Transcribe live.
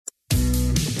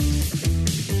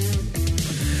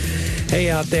Hey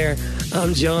out there,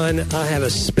 I'm John. I have a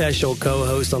special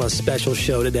co-host on a special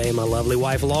show today, my lovely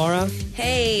wife, Laura.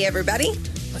 Hey, everybody.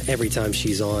 Every time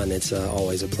she's on, it's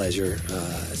always a pleasure.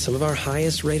 Some of our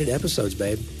highest rated episodes,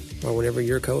 babe, or whenever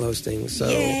you're co-hosting. So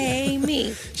yay,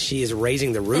 me. She is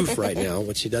raising the roof right now,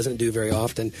 which she doesn't do very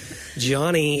often.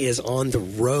 Johnny is on the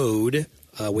road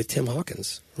with Tim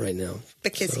Hawkins right now.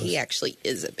 Because he actually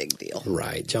is a big deal.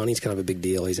 Right. Johnny's kind of a big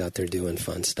deal. He's out there doing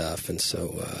fun stuff. And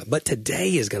so, but today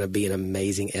is going to be an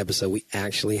amazing episode. We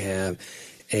actually have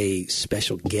a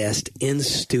special guest in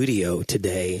studio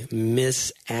today,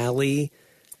 Miss Allie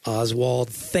Oswald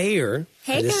Thayer.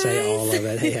 Hey, I just guys. say all of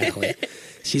it. Hey, Allie.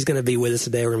 She's going to be with us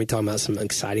today. We're going to be talking about some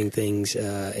exciting things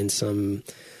and some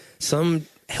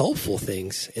helpful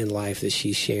things in life that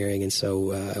she's sharing. And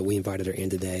so we invited her in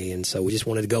today. And so we just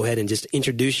wanted to go ahead and just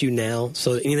introduce you now.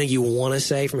 So anything you want to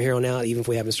say from here on out, even if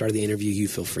we haven't started the interview, you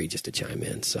feel free just to chime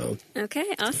in. So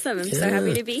Okay, awesome. I'm so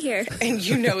happy to be here. And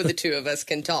you know the two of us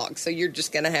can talk, so you're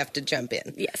just going to have to jump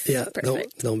in. Yes, yeah,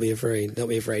 perfect. don't be afraid. Don't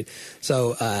be afraid.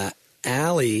 So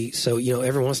Allie, so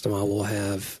every once in a while we'll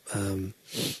have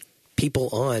people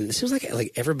on. It seems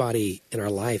like everybody in our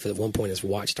life at one point has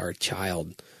watched our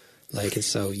child. And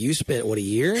so you spent, a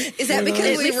year? Is that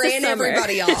because we ran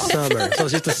everybody off? Summer. So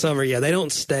it's just a summer. Yeah, they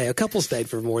don't stay. A couple stayed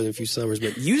for more than a few summers,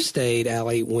 but you stayed,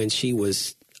 Allie, when she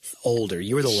was older.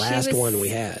 You were the last one we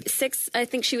had. 6, I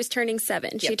think she was turning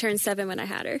 7. She turned 7 when I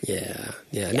had her. Yeah.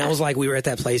 And that was like we were at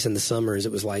that place in the summers.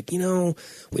 It was like,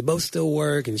 we both still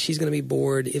work and she's going to be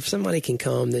bored. If somebody can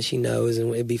come that she knows,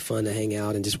 and it'd be fun to hang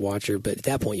out and just watch her. But at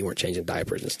that point, you weren't changing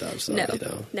diapers and stuff. So,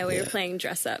 No, we were playing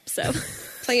dress up. So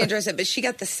Playing dress up, but she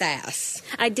got the sass.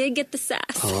 I did get the sass.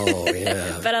 Oh,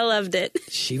 yeah. But I loved it.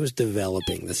 She was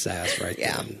developing the sass right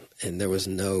then. And there was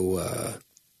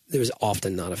there was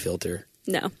often not a filter.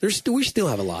 No. We still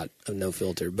have a lot of no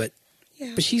filter, but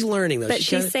she's learning though. But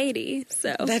she's Sadie,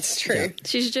 so That's true. Yeah.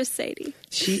 she's just Sadie.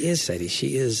 She is Sadie.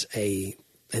 She is a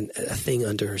thing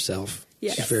unto herself.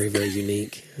 Yes. She's very, very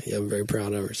unique. Yeah, I'm very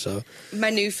proud of her. So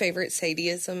My new favorite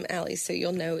Sadieism, Allie, so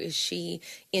you'll know, is she,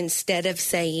 instead of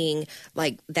saying,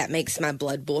 that makes my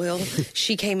blood boil,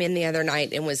 she came in the other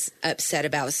night and was upset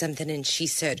about something, and she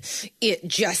said, it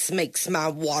just makes my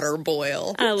water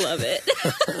boil. I love it.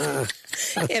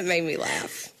 It made me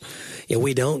laugh. yeah,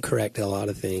 we don't correct a lot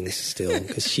of things still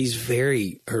because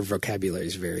her vocabulary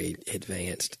is very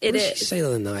advanced. It What did she is. say the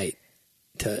other night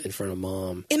in front of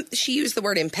Mom? She used the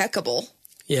word impeccable.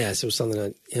 Yes, it was something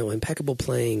that, impeccable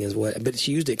playing is what, but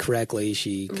she used it correctly.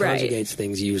 She Right. conjugates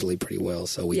things usually pretty well.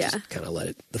 So we Yeah. just kind of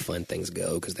let the fun things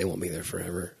go because they won't be there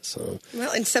forever. So,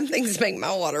 Well, and some things make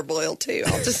my water boil, too.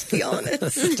 I'll just be honest.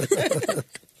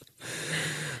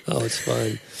 oh, it's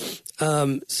fun.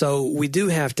 So we do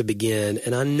have to begin.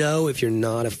 And I know if you're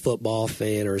not a football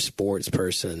fan or a sports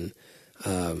person,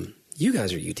 you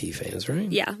guys are UT fans,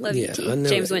 right? Yeah, love UT. I know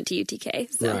James went to UTK.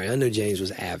 So. Right. I know James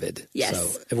was avid.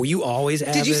 Yes. So were you always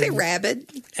avid? Did you say rabid?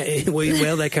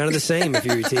 Well, they're kind of the same if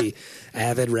you're UT.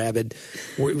 Avid, rabid.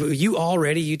 Were you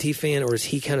already a UT fan, or has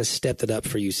he kind of stepped it up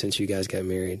for you since you guys got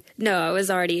married? No, I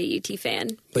was already a UT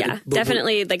fan. But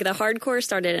definitely. The hardcore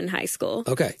started in high school.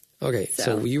 Okay.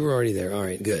 So you were already there. All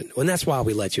right, good. Well, and that's why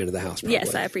we let you into the house. Probably.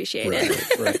 Yes, I appreciate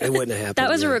it. Right. It wouldn't have happened. That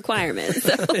was a yeah. requirement.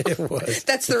 So. It was.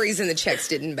 That's the reason the checks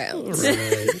didn't bounce.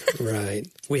 Right.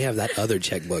 We have that other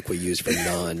checkbook we use for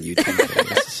non-UT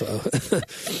fans. So,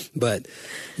 but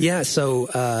yeah,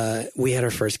 so we had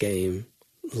our first game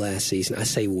last season. I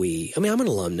say we. I mean, I'm an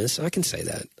alumnus. I can say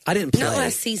that. I didn't play. Not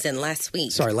last season, last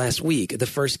week. Sorry, last week, the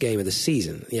first game of the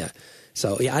season. Yeah.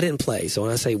 So, I didn't play. So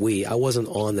when I say we, I wasn't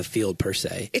on the field per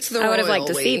se. It's the I would have royal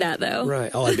liked to we. see that, though.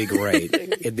 Right. Oh, it'd be great.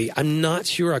 I'm not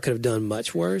sure I could have done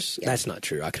much worse. Yeah. That's not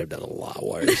true. I could have done a lot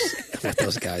worse than what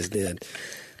those guys did.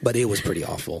 But it was pretty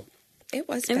awful. It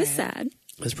was It was sad.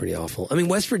 It was pretty awful. I mean,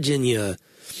 West Virginia.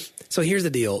 So here's the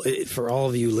deal. For all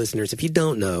of you listeners, if you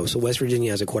don't know, so West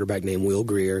Virginia has a quarterback named Will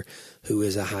Grier, who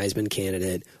is a Heisman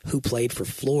candidate, who played for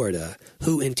Florida,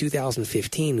 who in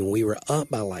 2015, when we were up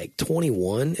by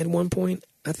 21 at one point,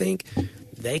 I think,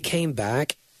 they came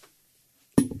back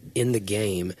in the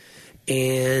game.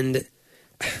 And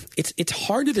it's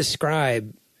hard to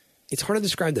describe. It's hard to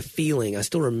describe the feeling. I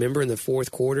still remember in the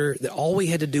fourth quarter that all we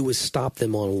had to do was stop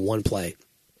them on one play.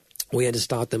 We had to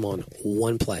stop them on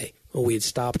one play. Well, we had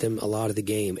stopped him a lot of the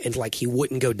game. And he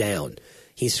wouldn't go down.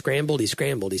 He scrambled, and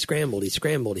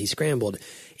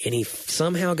he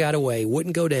somehow got away,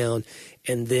 wouldn't go down,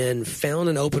 and then found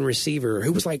an open receiver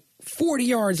who was 40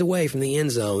 yards away from the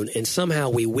end zone, and somehow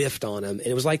we whiffed on him. And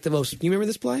it was the most... You remember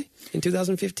this play in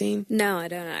 2015? No, I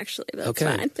don't actually. But okay.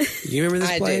 That's fine. You remember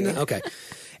this play? do. Okay.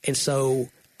 And so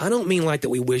I don't mean like that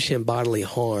we wish him bodily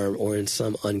harm or in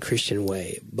some unchristian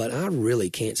way, but I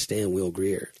really can't stand Will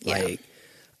Grier. Yeah. Like,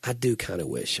 I do kind of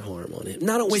wish harm on him. And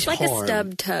I don't wish It's like harm. a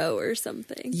stubbed toe or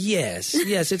something. Yes,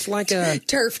 it's like a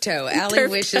Turf toe. Allie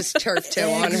wishes turf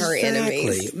toe on her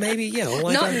enemies. Maybe,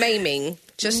 like Not maiming,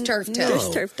 just turf toe. No.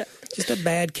 Just turf toe. Just a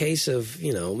bad case of,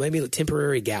 maybe a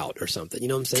temporary gout or something. You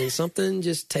know what I'm saying? Something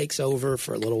just takes over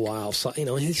for a little while. So,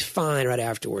 he's fine right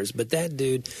afterwards. But that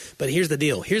dude, here's the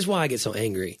deal. Here's why I get so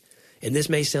angry. And this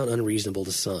may sound unreasonable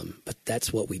to some, but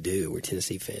that's what we do. We're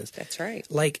Tennessee fans. That's right.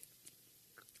 Like,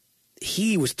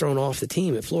 he was thrown off the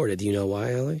team at Florida. Do you know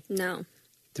why, Allie? No.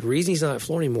 The reason he's not at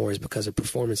Florida anymore is because of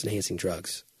performance-enhancing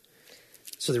drugs.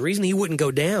 So the reason he wouldn't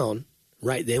go down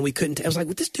right then, we couldn't. I was like,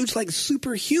 well, this dude's like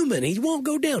superhuman. He won't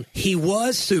go down. He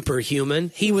was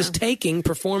superhuman. He was taking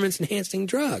performance-enhancing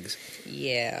drugs.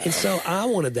 Yeah. And so I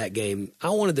wanted that game. I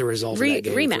wanted the result of that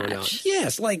game. Rematch.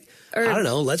 Yes, like, Or I don't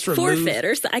know, let's remove. Forfeit.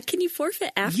 Or can you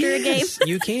forfeit after a game? Yes,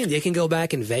 you can. They can go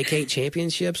back and vacate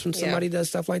championships when somebody does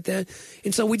stuff like that.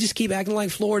 And so we just keep acting like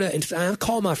Florida. And I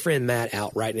call my friend Matt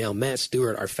out right now, Matt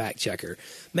Stewart, our fact checker.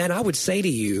 Matt, I would say to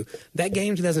you, that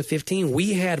game 2015,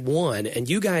 we had won, and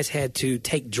you guys had to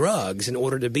take drugs in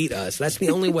order to beat us. That's the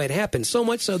only way it happened. So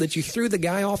much so that you threw the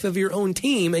guy off of your own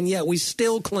team, and yet we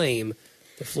still claim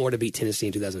that Florida beat Tennessee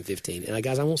in 2015. And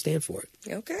guys, I won't stand for it.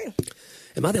 Okay.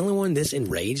 Am I the only one this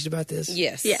enraged about this?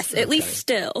 Yes. Yes, at least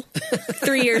still.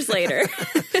 3 years later.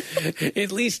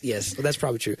 At least, yes, that's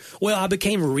probably true. Well, I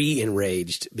became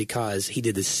re-enraged because he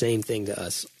did the same thing to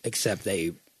us, except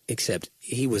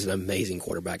he was an amazing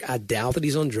quarterback. I doubt that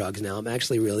he's on drugs now. I'm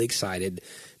actually really excited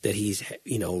that he's,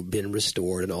 been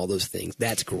restored and all those things.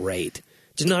 That's great.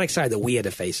 Just not excited that we had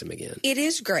to face him again. It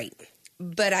is great.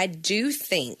 But I do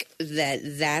think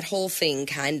that whole thing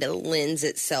kind of lends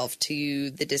itself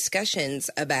to the discussions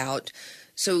about,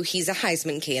 so he's a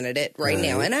Heisman candidate right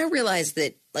now. And I realize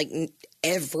that, like,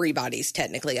 everybody's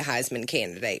technically a Heisman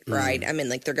candidate, right? I mean,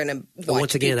 like, they're going to watch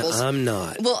once again, I'm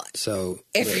not. Well, so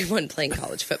everyone playing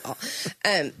college football.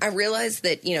 I realize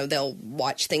that, they'll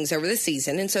watch things over the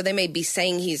season, and so they may be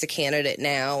saying he's a candidate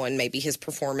now, and maybe his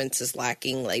performance is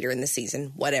lacking later in the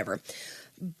season, whatever.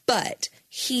 But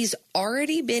he's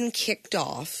already been kicked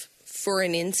off for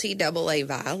an NCAA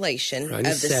violation of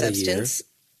the substance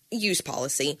use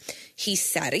policy. He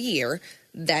sat a year.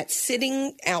 That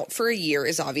sitting out for a year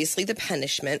is obviously the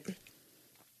punishment.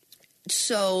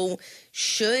 So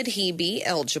should he be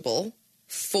eligible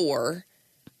for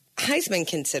Heisman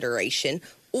consideration,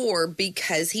 or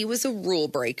because he was a rule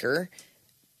breaker,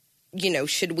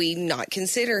 should we not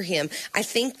consider him? I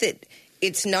think that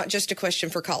it's not just a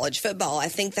question for college football. I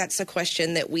think that's a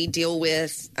question that we deal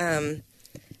with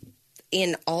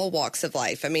in all walks of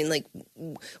life. I mean, like,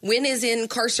 when is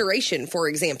incarceration, for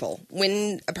example?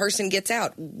 When a person gets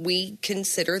out, we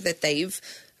consider that they've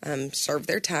served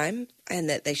their time and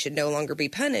that they should no longer be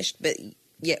punished, but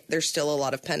yet there's still a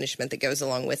lot of punishment that goes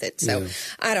along with it. So,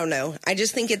 I don't know. I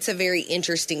just think it's a very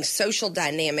interesting social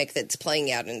dynamic that's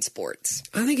playing out in sports.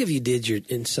 I think if you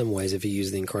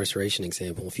use the incarceration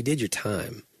example, if you did your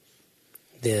time,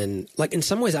 then, like, in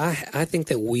some ways, I think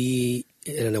that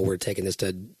and I know we're taking this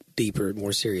to deeper,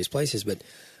 more serious places, but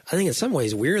I think in some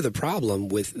ways we're the problem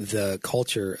with the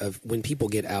culture of when people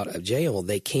get out of jail,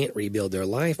 they can't rebuild their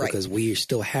life because we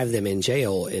still have them in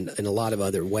jail in a lot of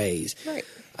other ways. Right.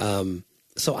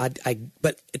 So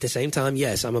but at the same time,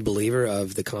 yes, I'm a believer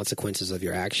of the consequences of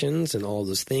your actions and all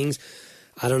those things.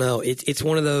 I don't know. It's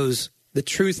one of those. The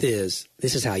truth is,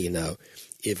 this is how you know.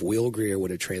 If Will Grier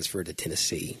would have transferred to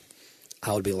Tennessee,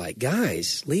 I would be like,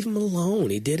 guys, leave him alone.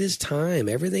 He did his time.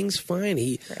 Everything's fine.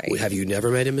 Have you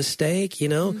never made a mistake?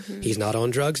 He's not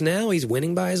on drugs now. He's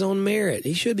winning by his own merit.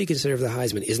 He should be considered for the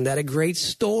Heisman. Isn't that a great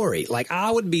story? Like, I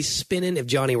would be spinning, if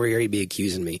Johnny were here, he'd be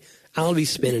accusing me. I would be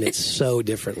spinning it so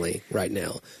differently right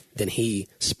now than he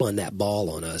spun that ball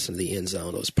on us in the end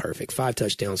zone. It was perfect. 5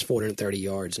 touchdowns, 430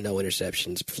 yards, no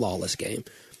interceptions, flawless game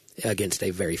against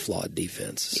a very flawed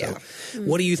defense. So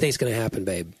what do you think is going to happen,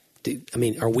 babe?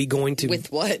 Are we going to... With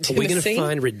what? Are we going to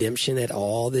find redemption at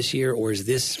all this year, or is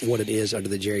this what it is under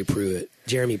the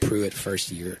Jeremy Pruitt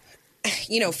first year?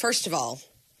 First of all,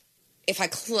 if I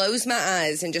close my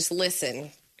eyes and just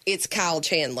listen, it's Kyle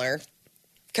Chandler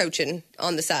coaching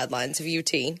on the sidelines of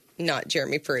UT, not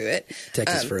Jeremy Pruitt.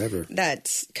 Texas forever.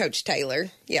 That's Coach Taylor.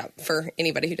 Yeah, for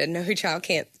anybody who doesn't know who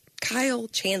Kyle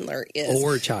Chandler is.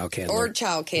 Or Child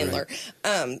Candler.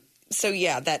 Right. So,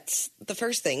 yeah, that's the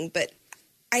first thing. But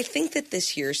I think that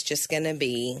this year's just going to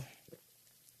be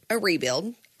a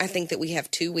rebuild. I think that we have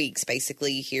 2 weeks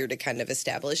basically here to kind of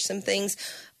establish some things.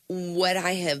 What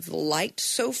I have liked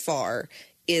so far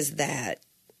is that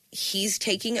he's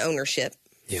taking ownership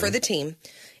for the team.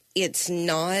 It's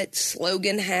not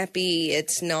slogan happy.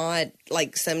 It's not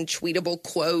like some tweetable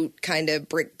quote kind of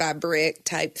brick by brick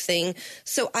type thing.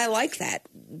 So I like that.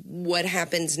 What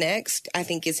happens next, I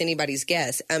think, is anybody's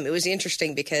guess. It was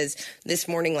interesting because this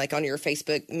morning, like on your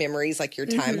Facebook memories, like your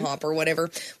time hop or whatever,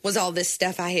 was all this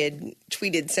stuff I had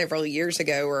tweeted several years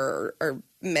ago or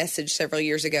messaged several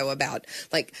years ago about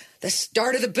like the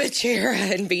start of the Butch era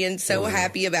and being so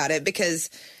happy about it because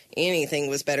anything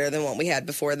was better than what we had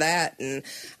before that. And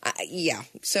yeah.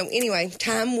 So anyway,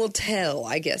 time will tell,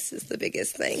 I guess, is the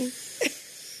biggest thing.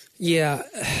 Yeah.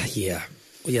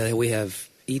 We have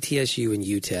ETSU and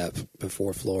UTEP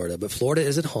before Florida, but Florida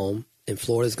is at home, and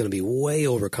Florida is going to be way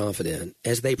overconfident,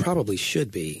 as they probably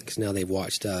should be, because now they've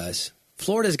watched us.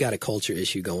 Florida's got a culture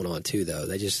issue going on too, though.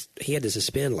 He had to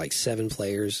suspend like 7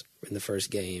 players in the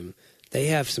first game. They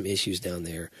have some issues down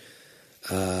there.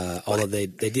 Although they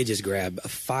did just grab a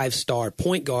 5-star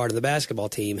point guard of the basketball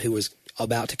team who was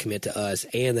about to commit to us,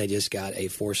 and they just got a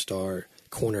 4-star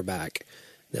cornerback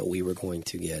that we were going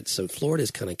to get. So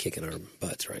Florida's kind of kicking our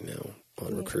butts right now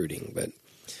on recruiting. But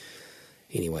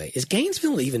anyway, is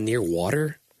Gainesville even near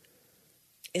water?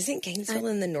 Isn't Gainesville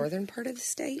in the northern part of the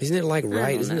state? Isn't it like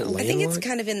right? Isn't it landlocked? I think it's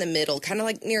kind of in the middle, kind of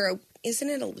like near. Isn't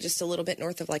it just a little bit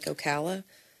north of like Ocala?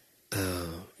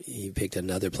 Oh, you picked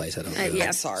another place I don't know.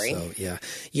 Yeah, sorry. So, yeah.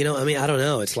 I don't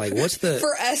know. It's like, what's the...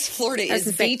 For us, Florida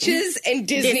is beaches and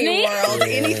Disney World. Yeah.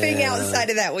 Anything outside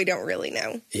of that, we don't really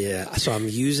know. Yeah. So I'm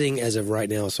using, as of right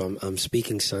now, I'm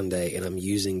speaking Sunday, and I'm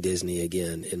using Disney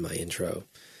again in my intro.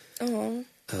 Oh.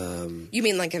 You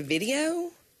mean like a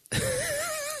video?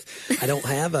 I don't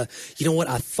have a... You know what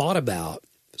I thought about?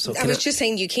 So I was just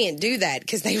saying you can't do that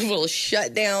because they will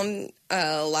shut down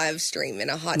a live stream in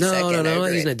a hot second. No, I'm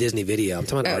not using it. a Disney video. I'm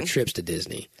talking about our trips to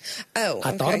Disney. Oh,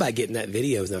 I thought about getting that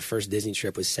video. Our first Disney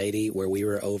trip with Sadie, where we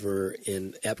were over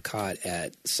in Epcot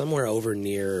at somewhere over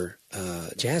near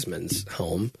Jasmine's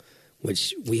home,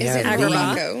 which we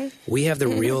have. We have the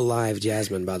real live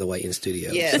Jasmine, by the way, in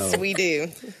studio. Yes, we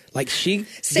do. Like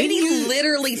Sadie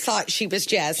literally thought she was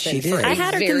Jasmine. She did. For I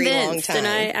had her very convinced, long time. and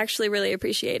I actually really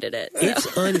appreciated it. So. It's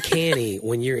uncanny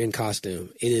when you're in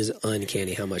costume. It is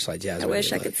uncanny how much like Jasmine. I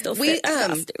wish I could still fit that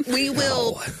costume. We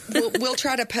will. We'll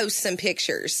try to post some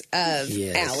pictures of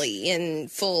Allie in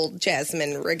full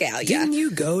Jasmine regalia. Didn't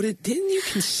you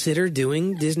consider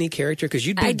doing Disney character? Because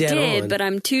you'd be dead on. I did, but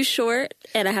I'm too short,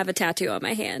 and I have a tattoo on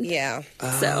my hand. Yeah.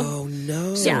 Oh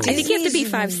no. Yeah, I think you have to be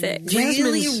 5'6".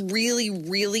 Really, really,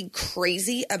 really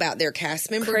crazy about their cast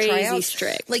member tryouts.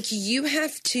 Strict. Like you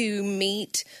have to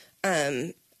meet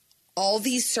all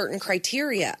these certain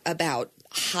criteria about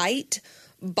height,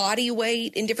 body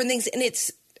weight, and different things. And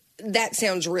that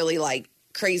sounds really like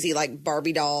crazy, like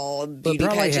Barbie doll, beauty but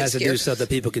probably pageant has to do stuff that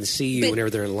people can see you whenever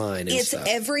they're in line. And it's stuff.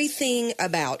 Everything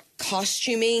about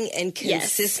costuming and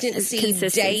consistency,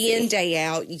 day in, day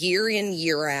out, year in,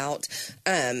 year out.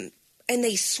 And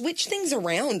they switch things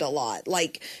around a lot.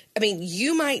 Like, I mean,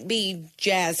 you might be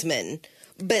Jasmine,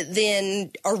 but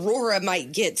then Aurora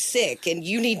might get sick, and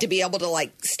you need to be able to,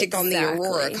 like, stick on the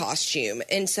Aurora costume.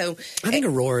 And so... I think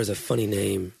Aurora is a funny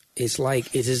name. It's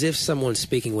as if someone's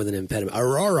speaking with an impediment.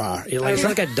 Aurora. It's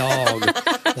like a dog.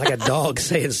 Like a dog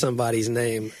saying somebody's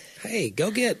name. Hey,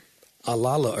 go get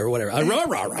Alala or whatever.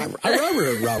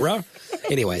 Aurora.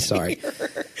 Anyway, sorry.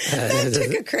 That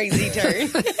took a crazy turn.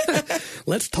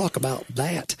 Let's talk about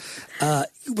that.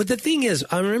 But the thing is,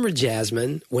 I remember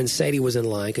Jasmine when Sadie was in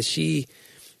line because she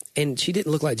didn't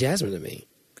look like Jasmine to me.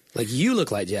 Like, you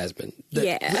look like Jasmine.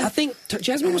 I think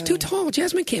Jasmine was too tall.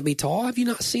 Jasmine can't be tall. Have you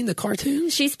not seen the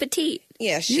cartoons? She's petite.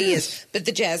 Yeah, she is. But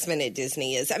the Jasmine at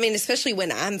Disney is. I mean, especially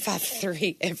when I'm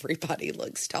 5'3", everybody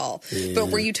looks tall. Yeah. But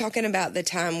were you talking about the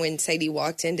time when Sadie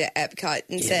walked into Epcot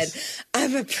and said,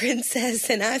 "I'm a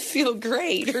princess and I feel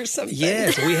great," or something?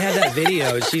 Yes, we had that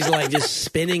video. She's like just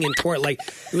spinning and twirling. Like,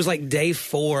 it was like day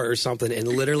 4 or something, and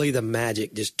literally the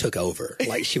magic just took over.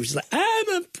 Like, she was just like,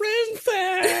 "I'm a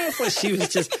princess." Like, she was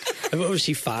just, what was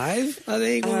she, 5, I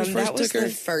think, when we first that was took her?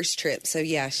 the first trip. So,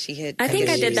 yeah, she had. I think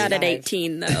I did that at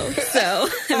 18, though. So.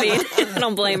 I mean, I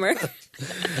don't blame her.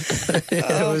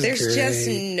 There's just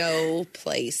no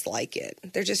place like it.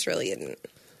 There just really isn't.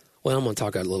 Well, I'm going to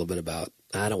talk a little bit about,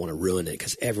 I don't want to ruin it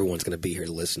because everyone's going to be here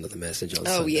to listen to the message on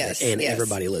Sunday. Yes. And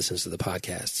everybody listens to the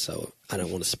podcast, so I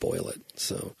don't want to spoil it.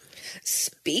 So,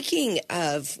 speaking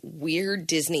of weird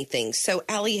Disney things, so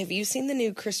Allie, have you seen the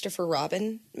new Christopher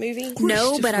Robin movie?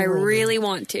 No, but I really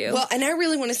want to. Well, and I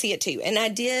really want to see it too. And I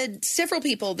did, several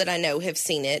people that I know have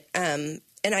seen it.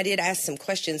 And I did ask some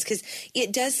questions because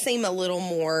it does seem a little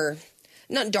more,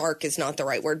 not dark is not the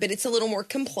right word, but it's a little more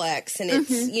complex, and it's,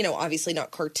 you know, obviously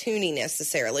not cartoony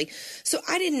necessarily. So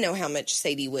I didn't know how much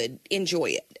Sadie would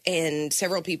enjoy it. And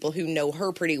several people who know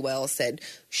her pretty well said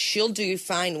she'll do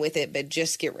fine with it, but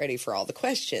just get ready for all the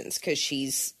questions, because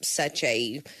she's such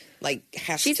a, like,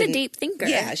 She's a deep thinker.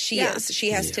 Yeah, she is.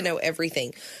 She has to know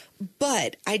everything.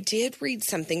 But I did read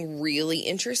something really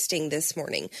interesting this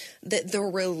morning, that the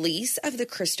release of the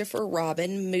Christopher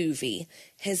Robin movie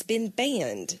has been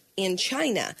banned in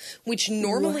China, which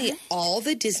normally all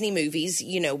the Disney movies,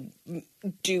 you know,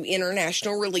 do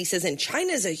international releases, and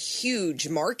China's a huge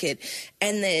market,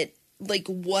 and that, like,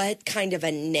 what kind of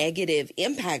a negative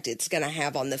impact it's going to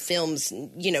have on the film's,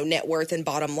 you know, net worth and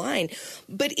bottom line.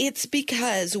 But it's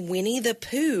because Winnie the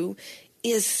Pooh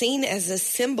is seen as a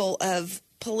symbol of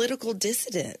political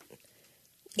dissident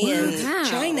in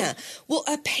China. Well,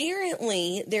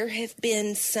 apparently there have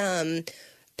been some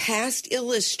past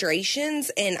illustrations,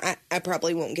 and I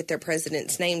probably won't get their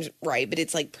president's names right, but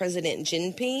it's like President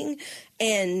Jinping,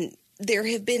 and there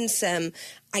have been some,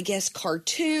 I guess,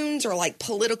 cartoons or like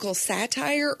political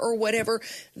satire or whatever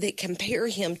that compare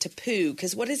him to Pooh.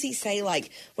 Because what does he say? Like,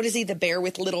 what is he, the bear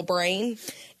with little brain?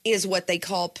 Is what they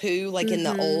call Pooh, like in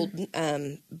the old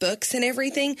books and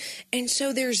everything. And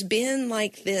so there's been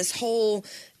like this whole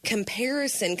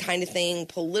comparison kind of thing,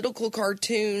 political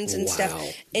cartoons and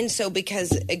stuff. And so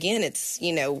because, again, it's,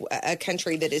 you know, a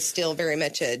country that is still very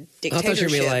much a dictatorship. I thought you were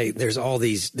going to be like, there's all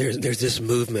these, there's this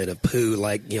movement of Pooh,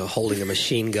 like, you know, holding a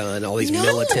machine gun, all these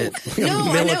militant. I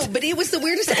know, but it was the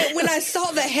weirdest. When I saw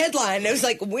the headline, it was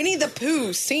like Winnie the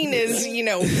Pooh seen as, you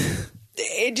know,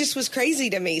 it just was crazy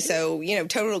to me. So, you know,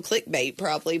 total clickbait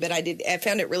probably, but I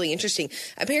found it really interesting.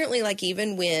 Apparently, like,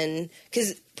 even when,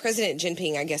 because President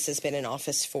Jinping, I guess, has been in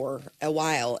office for a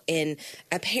while, and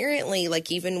apparently, like,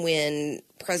 even when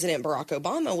President Barack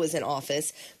Obama was in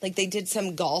office, like, they did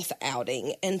some golf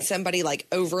outing, and somebody, like,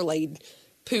 overlaid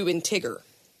Pooh and Tigger.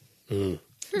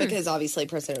 Because obviously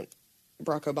President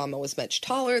Barack Obama was much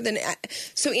taller than.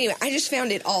 So anyway, I just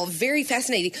found it all very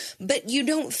fascinating. But you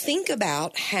don't think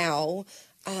about how,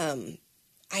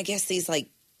 I guess these, like,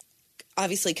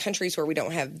 obviously countries where we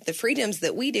don't have the freedoms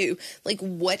that we do, like,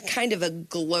 what kind of a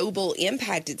global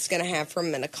impact it's going to have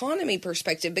from an economy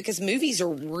perspective, because movies are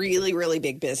really, really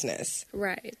big business.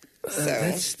 Right. So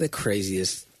that's the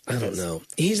craziest. I don't know.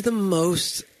 He's the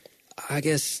most, I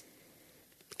guess,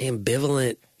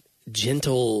 ambivalent,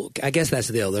 gentle. I guess that's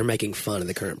the deal. They're making fun of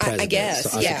the current president. I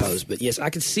guess, so I suppose. But yes, I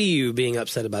could see you being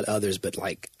upset about others. But,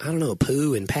 like, I don't know,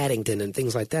 Pooh and Paddington and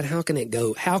things like that. How can it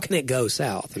go? How can it go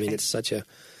south? I mean, it's such a.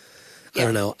 I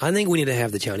don't know. I think we need to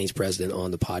have the Chinese president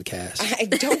on the podcast. I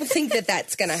don't think that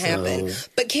that's going to happen.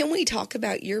 But can we talk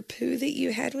about your Pooh that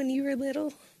you had when you were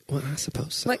little? Well, I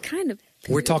suppose so. What kind of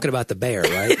Pooh? We're talking about the bear,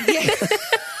 right?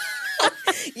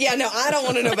 Yeah, no, I don't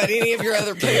want to know about any of your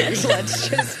other Poohs. Let's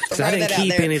just throw I didn't that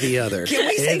keep out there. any of the other. Can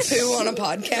we say Pooh on a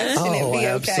podcast and it'd be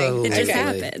okay? Absolutely. It just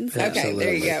happens. Okay,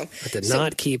 there you go. I did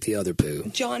not keep the other Pooh.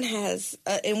 John has,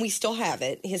 and we still have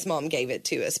it. His mom gave it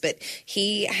to us, but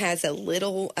he has a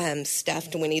little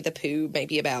stuffed Winnie the Pooh,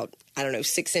 maybe about, I don't know,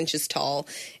 6 inches tall.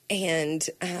 And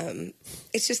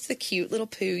it's just the cute little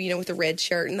Pooh, you know, with the red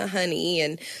shirt and the honey.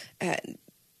 And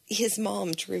his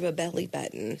mom drew a belly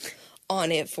button on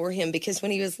it for him because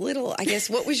when he was little, I guess,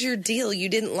 what was your deal? You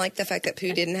didn't like the fact that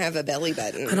Pooh didn't have a belly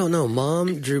button. I don't know.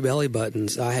 Mom drew belly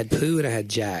buttons. I had Pooh and I had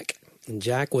Jack. And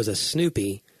Jack was a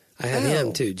Snoopy. I had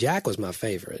him too. Jack was my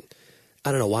favorite.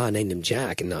 I don't know why I named him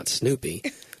Jack and not Snoopy.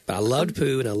 But I loved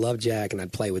Pooh and I loved Jack and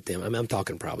I'd play with them. I mean, I'm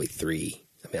talking probably 3.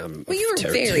 I mean, you were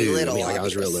very little. I mean, like, I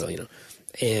was real little, you know.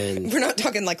 And we're not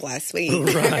talking like last week.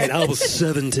 Right. I was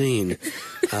 17.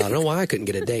 I don't know why I couldn't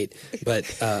get a date. But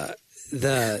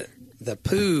the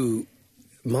Pooh,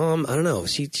 Mom, I don't know.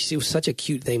 She was such a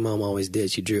cute thing. Mom always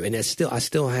did. She drew, and I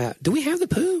still have. Do we have the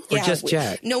Pooh or just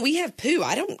Jack? No, we have Pooh.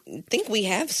 I don't think we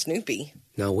have Snoopy.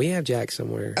 No, we have Jack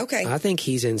somewhere. Okay, I think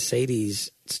he's in Sadie's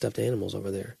stuffed animals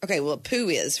over there. Okay, well, Pooh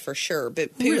is for sure,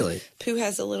 but Pooh, really? Pooh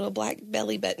has a little black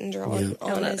belly button drawn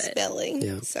on his belly.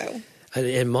 Yeah. So,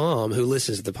 and Mom, who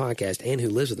listens to the podcast and who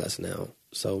lives with us now,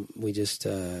 so we just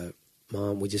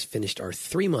Mom, we just finished our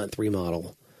 3-month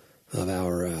remodel of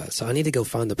our, so I need to go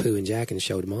find the Pooh and Jack and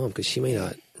show to Mom because she may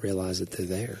not realize that they're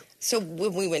there. So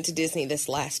when we went to Disney this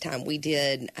last time, we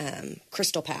did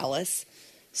Crystal Palace.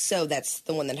 So that's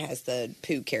the one that has the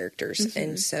Pooh characters. Mm-hmm.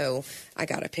 And so I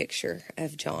got a picture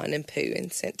of John and Pooh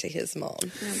and sent to his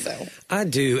mom. So I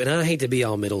do, and I hate to be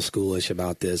all middle schoolish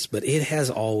about this, but it has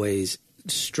always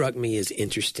struck me as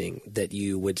interesting that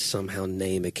you would somehow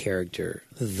name a character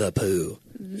the Pooh.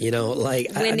 You know, like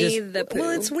Winnie the Pooh. Well,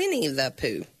 it's Winnie the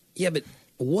Pooh. Yeah, but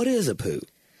what is a Pooh?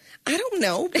 I don't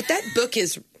know, but that book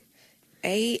is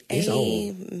It's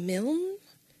old. Milne,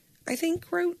 I think,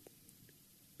 wrote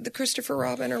the Christopher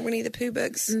Robin or Winnie the Pooh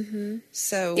books. Mm-hmm.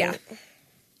 So, Yeah.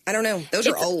 I don't know. Those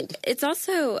are old. It's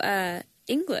also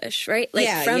English, right? Like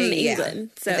Yeah, from yeah.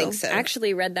 England. I think so. I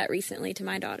actually read that recently to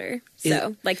my daughter.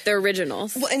 So, like the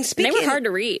originals. Well, and And they speaking, were hard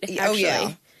to read, actually. Oh,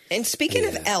 yeah. And speaking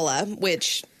of Ella,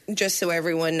 which, just so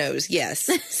everyone knows, yes,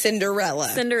 Cinderella.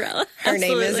 Cinderella. Her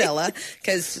name is Absolutely. Ella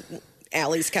because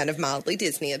Allie's kind of mildly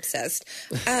Disney obsessed.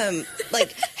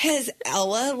 Like, has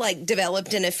Ella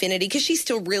developed an affinity? Because she's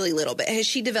still really little, but has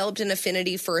she developed an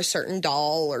affinity for a certain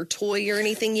doll or toy or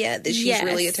anything yet that she's Yes.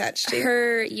 really attached to?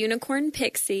 Her unicorn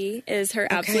Pixie is her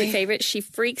absolute Okay. favorite. She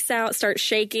freaks out, starts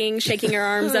shaking her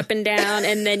arms up and down,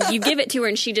 and then you give it to her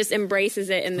and she just embraces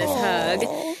it in this hug.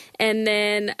 And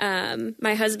then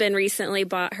my husband recently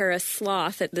bought her a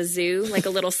sloth at the zoo, like a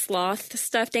little sloth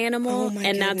stuffed animal. Oh, my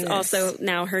and that's goodness. also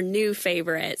now her new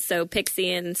favorite. So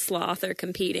Pixie and sloth are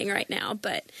competing right now,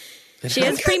 but she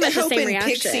has pretty much the same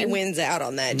reaction. Pixie wins out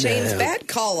on that. James, No. bad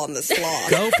call on the sloth.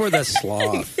 Go for the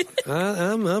sloth.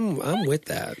 I'm with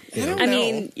that. You know? I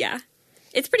mean, yeah.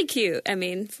 It's pretty cute. I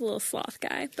mean, it's a little sloth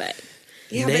guy, but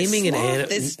Yeah, Naming an but animal.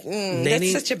 sloth is,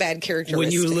 that's such a bad characteristic.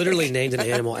 When you literally named an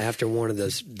animal after one of the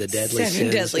deadly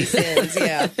Seven sins. deadly sins,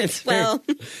 yeah. well,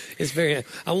 It's very.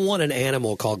 I want an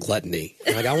animal called gluttony.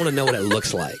 Like I want to know what it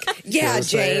looks like. You know what Yeah, I'm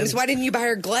saying? James, why didn't you buy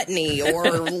her gluttony or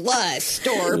lust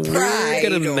or We're pride?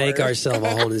 gonna make or... ourselves a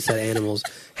whole new set of animals.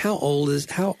 How old is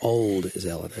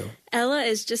Ella now? Ella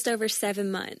is just over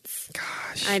 7 months.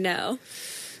 Gosh, I know.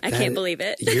 I can't believe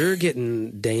it. You're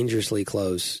getting dangerously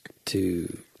close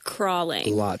to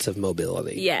Crawling. lots of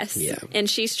mobility. Yes. Yeah. And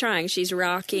she's trying. She's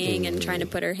rocking and trying to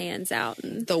put her hands out.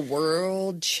 And The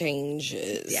world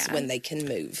changes Yeah. when they can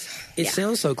move. It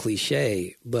sounds so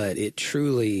cliche, but it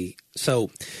truly.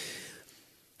 So,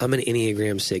 I'm an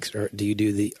Enneagram 6. Or do you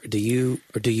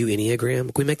Enneagram?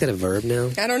 Can we make that a verb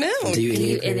now? I don't know. Do you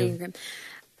you Enneagram? Enneagram.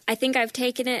 I think I've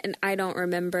taken it and I don't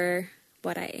remember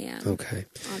what I am Okay.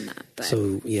 on that. But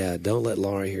So yeah, don't let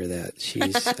Laura hear that.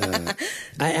 She's.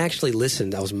 I actually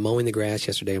listened. I was mowing the grass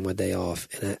yesterday on my day off,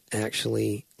 and I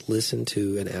actually listened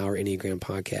to an hour Enneagram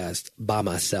podcast by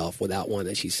myself without one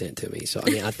that she sent to me. So I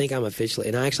mean, I think I'm officially.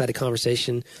 And I actually had a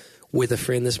conversation with a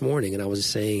friend this morning, and I was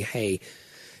saying, hey,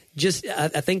 I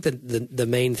think that the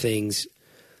main things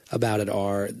about it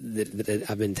are that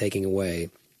I've been taking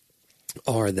away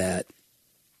are that.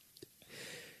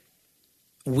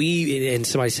 And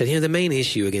somebody said, the main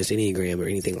issue against Enneagram or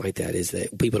anything like that is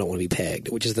that people don't want to be pegged,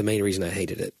 which is the main reason I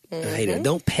hated it. I hated it.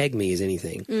 Don't peg me as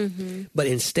anything. Mm-hmm. But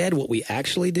instead, what we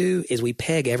actually do is we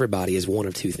peg everybody as one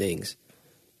of two things.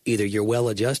 Either you're well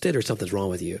adjusted or something's wrong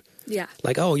with you. yeah.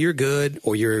 Like, oh, you're good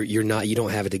or you're not, you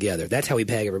don't have it together. That's how we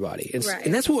peg everybody. Right.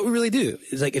 And that's what we really do.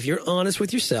 It's like, if you're honest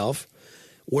with yourself,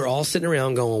 we're all sitting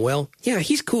around going, well, yeah,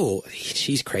 he's cool.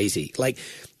 She's crazy. Like,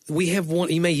 we have one,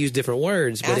 you may use different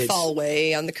words, but I fall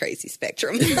way on the crazy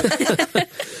spectrum.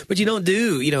 but you don't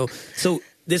do, so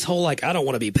this whole I don't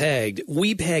want to be pegged,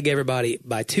 we peg everybody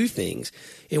by two things.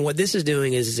 And what this is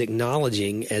doing is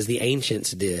acknowledging, as the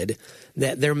ancients did,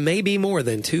 that there may be more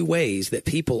than two ways that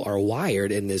people are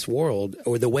wired in this world,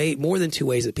 or more than two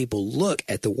ways that people look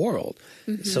at the world.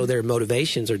 Mm-hmm. So their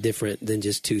motivations are different than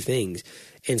just two things.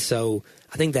 And so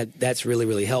I think that's really,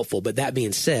 really helpful. But that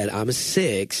being said, I'm a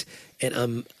 6, and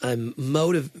I'm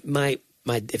my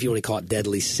if you want to call it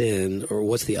deadly sin, or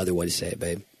what's the other way to say it,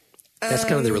 babe? That's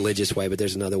kind of the religious way, but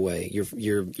there's another way.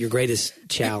 Your greatest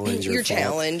challenge, or your fault,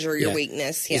 challenge or your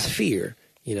weakness, is fear.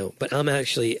 But I'm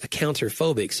actually a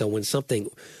counterphobic. So when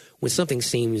something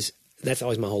seems, that's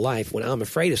always my whole life. When I'm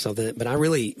afraid of something, but I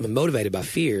really am motivated by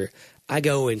fear, I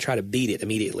go and try to beat it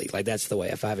immediately. Like, that's the way.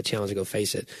 If I have a challenge, I go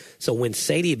face it. So when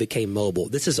Sadie became mobile,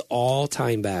 this is all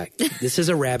tying back. This is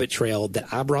a rabbit trail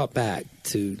that I brought back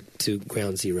to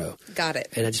Ground Zero. Got it.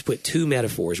 And I just put two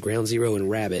metaphors, Ground Zero and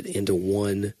rabbit, into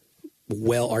one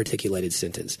well-articulated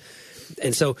sentence.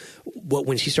 And so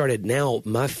when she started, now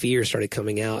my fear started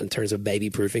coming out in terms of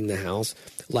baby-proofing the house.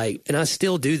 And I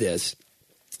still do this.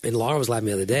 And Laura was laughing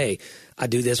the other day. I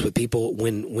do this with people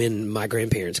when my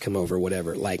grandparents come over or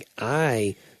whatever.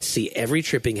 I see every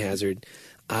tripping hazard.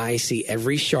 I see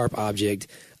every sharp object.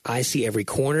 I see every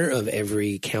corner of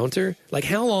every counter.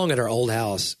 How long at our old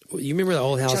house? You remember the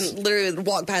old house? John literally would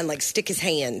walk by and stick his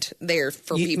hand there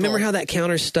for You people. remember how that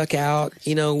counter stuck out,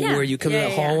 where you come to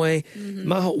that hallway?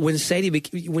 Mm-hmm. When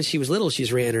Sadie, when she was little, she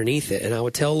just ran underneath it. And I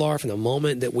would tell Laura from the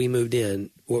moment that we moved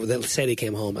in, that Sadie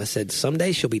came home, I said,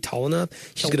 someday she'll be tall enough.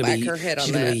 She's Don't going whack her head on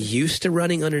to that. be used to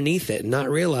running underneath it and not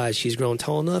realize she's grown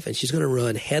tall enough, and she's going to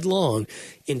run headlong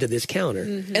into this counter.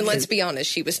 Mm-hmm. And let's be honest,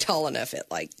 she was tall enough at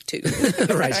like 2.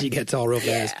 Right, she got tall real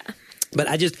fast. But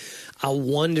I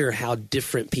wonder how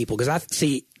different people, because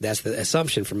that's the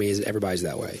assumption for me is that everybody's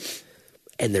that way,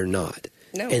 and they're not.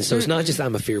 No. And so it's not just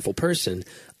I'm a fearful person.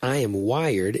 I am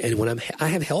wired, and when I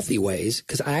have healthy ways,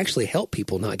 because I actually help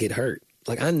people not get hurt.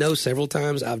 Like, I know several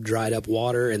times I've dried up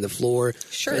water in the floor,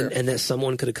 Sure. and that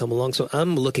someone could have come along. So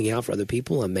I'm looking out for other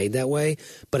people. I'm made that way,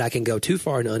 but I can go too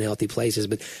far in unhealthy places.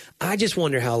 But I just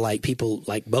wonder how, like, people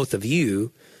like both of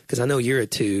you, because I know you're a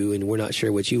 2 and we're not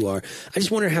sure what you are. I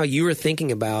just wonder how you were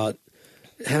thinking about,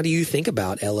 how do you think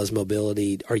about Ella's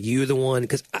mobility? Are you the one?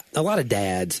 Because a lot of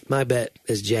dads, my bet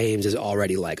is James is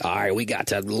already like, all right, we got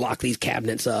to lock these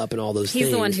cabinets up and all those things.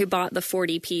 He's the one who bought the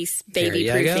 40-piece baby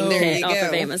There you go. proofing There kit you off go.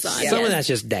 of Amazon. Yeah. Some of that's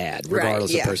just dad,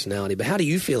 regardless Right, of personality. But how do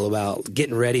you feel about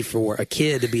getting ready for a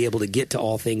kid to be able to get to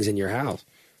all things in your house?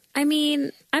 I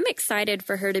mean, I'm excited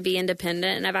for her to be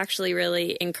independent, and I've actually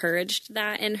really encouraged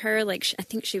that in her. Like, I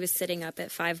think she was sitting up at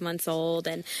 5 months old,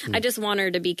 and I just want her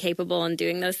to be capable in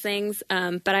doing those things.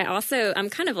 But I'm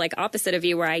kind of like opposite of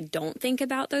you, where I don't think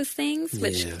about those things,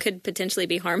 which Yeah. could potentially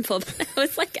be harmful. But I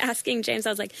was like asking James, I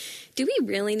was like, do we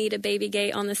really need a baby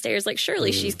gate on the stairs? Like,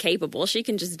 surely she's capable. She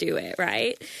can just do it,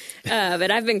 right?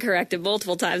 But I've been corrected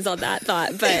multiple times on that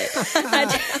thought. But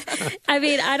I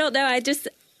mean, I don't know.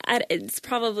 It's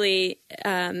probably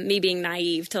me being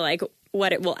naive to like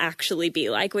what it will actually be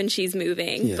like when she's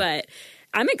moving, Yeah. but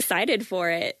I'm excited for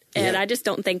it, and Yeah. I just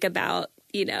don't think about,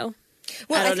 Well,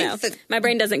 I don't know. My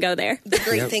brain doesn't go there. The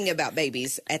great Yep. thing about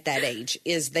babies at that age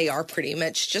is they are pretty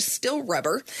much just still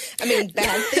rubber. I mean,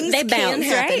 bad things They can bounce,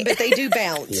 happen, right? but they do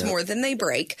bounce Yeah. more than they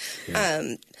break.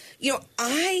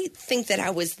 I think that I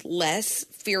was less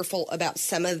fearful about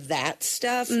some of that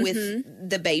stuff with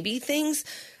the baby things.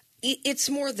 It's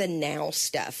more the now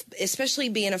stuff, especially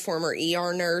being a former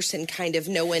ER nurse and kind of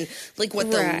knowing like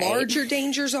what the Right. larger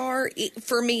dangers are.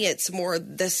 For me, it's more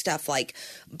the stuff like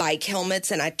bike helmets,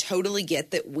 and I totally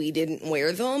get that we didn't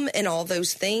wear them and all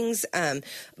those things.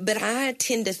 But I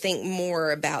tend to think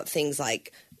more about things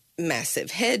like massive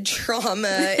head trauma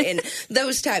and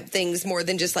those type things more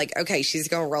than just like, okay, she's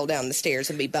going to roll down the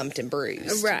stairs and be bumped and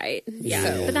bruised. Right. Yeah.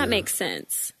 Yeah. But that makes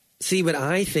sense. See, but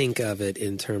I think of it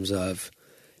in terms of,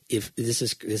 if this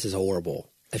is horrible,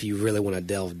 if you really want to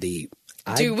delve deep.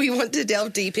 Do we want to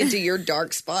delve deep into your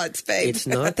dark spots, babe? It's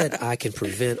not that I can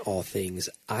prevent all things.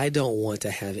 I don't want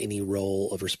to have any role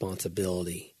of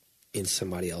responsibility in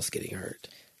somebody else getting hurt.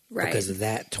 Right. Because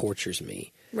that tortures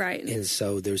me. Right. And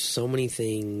so there's so many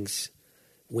things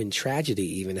when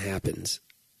tragedy even happens.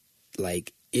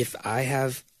 Like, if I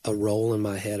have a role in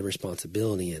my head of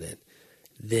responsibility in it,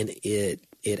 then it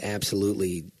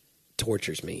absolutely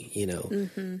tortures me,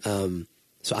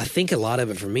 So I think a lot of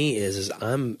it for me is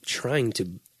I'm trying to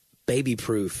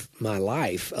baby-proof my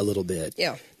life a little bit.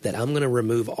 Yeah. That I'm going to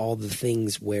remove all the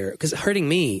things where, because hurting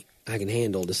me, I can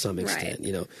handle to some extent,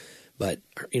 Right. But,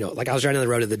 like I was driving down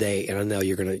the road the other day, and I know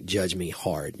you're going to judge me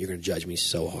hard. You're going to judge me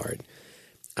so hard.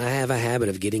 I have a habit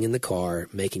of getting in the car,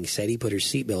 making Sadie put her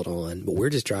seatbelt on, but we're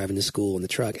just driving to school in the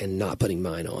truck and not putting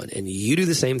mine on. And you do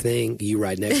the same thing. You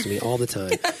ride next to me all the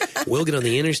time. We'll get on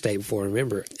the interstate before I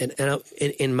remember. And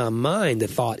in my mind, the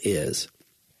thought is,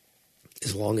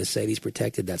 as long as Sadie's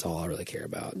protected, that's all I really care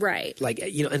about. Right. Like,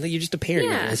 and you're just a parent.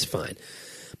 Yeah. That's fine.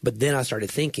 But then I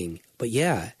started thinking,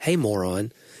 hey,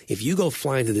 moron, if you go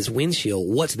flying through this windshield,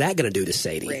 what's that going to do to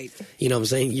Sadie? Right. You know what I'm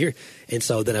saying? And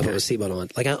so then I put my seatbelt on.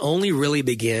 Like, I only really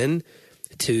begin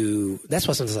to, that's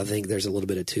why sometimes I think there's a little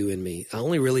bit of 2 in me. I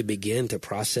only really begin to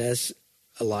process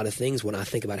a lot of things when I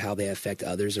think about how they affect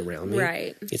others around me.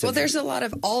 Right. There's a lot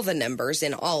of all the numbers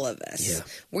in all of us.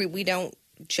 Yeah. We don't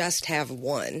just have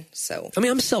one. So I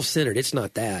mean, I'm self-centered. It's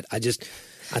not that.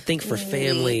 I think for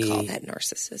family. we call that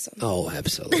narcissism. Oh,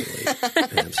 absolutely.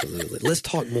 Absolutely. Let's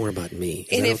talk more about me.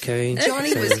 Is And that if okay?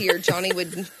 Johnny was here, Johnny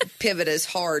would pivot us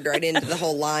hard right into the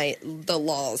whole the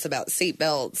laws about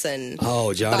seatbelts and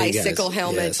Johnny bicycle does.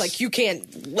 helmets. Yes. Like, you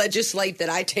can't legislate that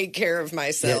I take care of Yeah,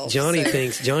 myself. Johnny So-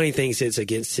 thinks it's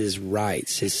against his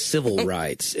rights, his civil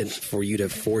rights, and for you to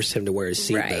force him to wear a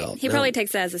seatbelt. Right. He probably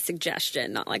takes that as a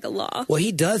suggestion, not like a law. Well,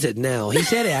 he does it now. He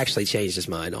said it actually changed his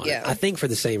mind on Yeah. it. I think for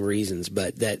the same reasons,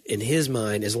 but that in his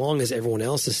mind, as long as everyone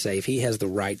else is safe, he has the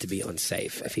right to be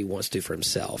unsafe if he wants to for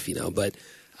himself, But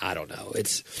I don't know.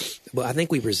 Well, I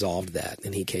think we resolved that,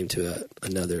 and he came to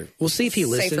another. We'll see if he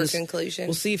listens. Safer conclusion.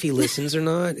 We'll see if he listens or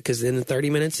not, because then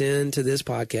 30 minutes into this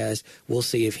podcast, we'll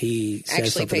see if he says Actually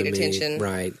something paid to me. attention.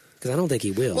 Right. Because I don't think he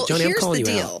will. Well, Johnny, I'm here's calling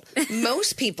the you deal. out.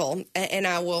 Most people, and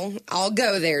I'll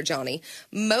go there, Johnny.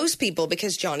 Most people,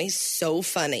 because Johnny's so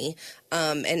funny,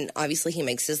 and obviously he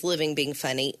makes his living being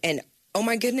funny, and oh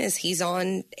my goodness, he's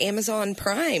on Amazon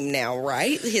Prime now,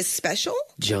 right? His special?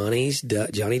 Johnny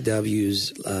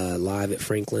W's Live at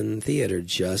Franklin Theater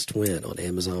just went on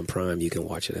Amazon Prime. You can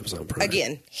watch it on Amazon Prime.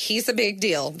 Again, he's a big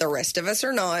deal. The rest of us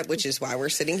are not, which is why we're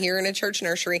sitting here in a church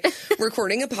nursery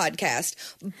recording a podcast.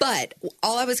 But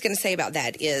all I was going to say about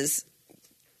that is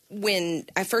when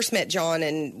I first met John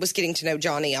and was getting to know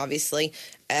Johnny, obviously,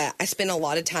 I spent a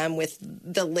lot of time with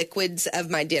the liquids of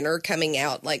my dinner coming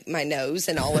out like my nose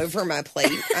and all over my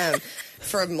plate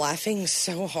from laughing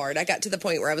so hard. I got to the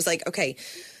point where I was like, okay,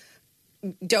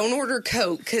 don't order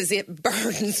Coke because it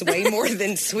burns way more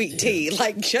than sweet tea.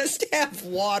 Like, just have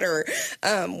water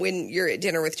when you're at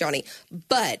dinner with Johnny.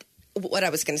 But what I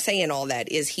was going to say in all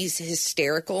that is he's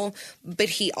hysterical, but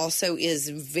he also is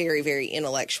very, very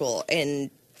intellectual and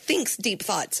thinks deep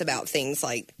thoughts about things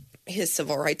like his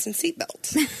civil rights and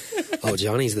seatbelts. Oh,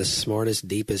 Johnny's the smartest,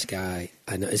 deepest guy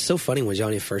I know. It's so funny when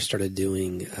Johnny first started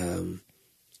doing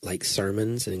like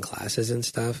sermons and classes and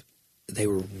stuff. They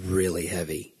were really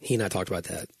heavy. He and I talked about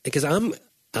that because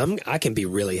I can be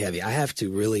really heavy. I have to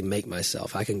really make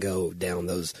myself. I can go down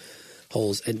those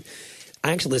holes. And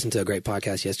I actually listened to a great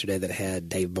podcast yesterday that had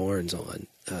Dave Barnes on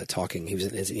talking. He was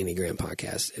in his Enneagram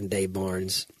podcast, and Dave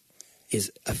Barnes is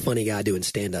a funny guy doing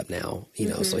stand-up now, you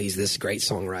know, so he's this great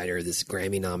songwriter, this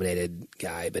Grammy-nominated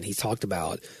guy, but he talked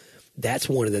about that's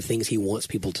one of the things he wants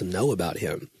people to know about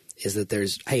him is that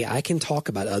there's, hey, I can talk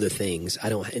about other things.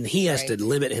 And he has to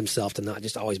limit himself to not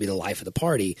just always be the life of the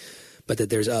party, but that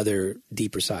there's other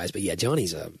deeper sides. But yeah,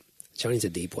 Johnny's a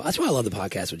deep one. That's why I love the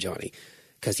podcast with Johnny.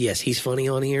 Because, yes, he's funny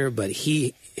on here, but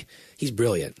he's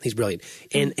brilliant. He's brilliant.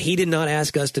 And he did not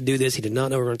ask us to do this. He did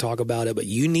not know we were going to talk about it, but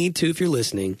you need to, if you're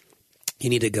listening. You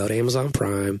need to go to Amazon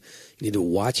Prime. You need to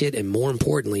watch it. And more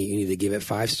importantly, you need to give it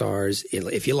 5 stars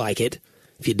if you like it.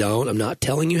 If you don't, I'm not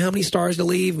telling you how many stars to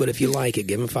leave, but if you like it,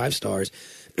 give them 5 stars.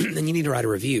 And you need to write a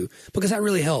review because that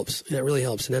really helps. That really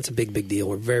helps. And that's a big, big deal.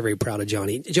 We're very, very proud of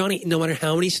Johnny. Johnny, no matter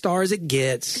how many stars it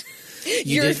gets,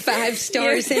 You're 5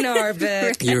 stars in our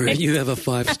book. You have a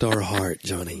 5-star heart,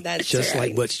 Johnny. That's just right.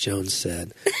 like Butch Jones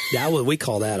said. We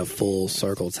call that a full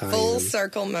circle time. Full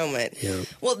circle moment. Yeah.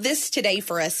 Well, this today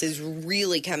for us is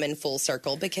really coming full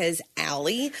circle because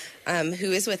Allie,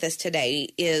 who is with us today,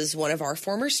 is one of our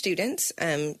former students,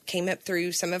 came up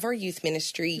through some of our youth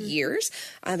ministry years.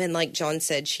 And like John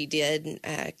said, she did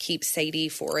keep Sadie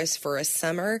for us for a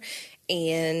summer.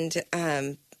 And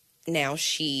now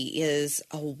she is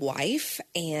a wife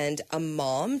and a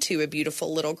mom to a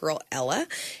beautiful little girl, Ella.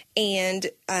 And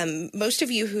most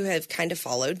of you who have kind of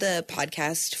followed the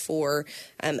podcast for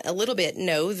a little bit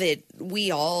know that we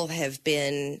all have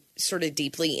been sort of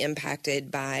deeply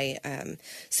impacted by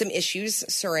some issues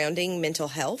surrounding mental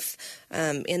health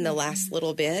in the last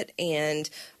little bit. And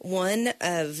one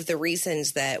of the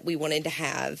reasons that we wanted to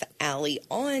have Allie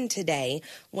on today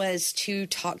was to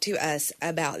talk to us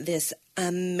about this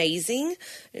amazing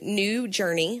new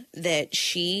journey that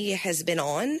she has been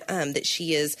on, that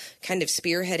she is kind of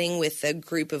spearheading with a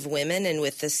group of women and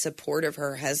with the support of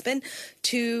her husband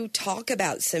to talk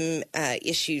about some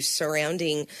issues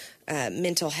surrounding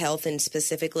mental health and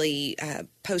specifically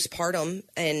postpartum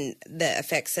and the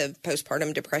effects of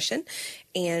postpartum depression.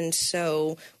 And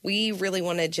so we really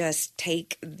want to just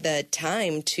take the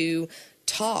time to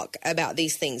talk about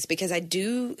these things because I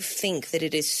do think that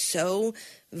it is so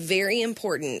very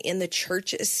important in the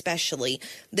church especially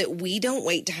that we don't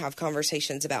wait to have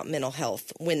conversations about mental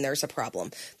health when there's a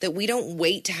problem, that we don't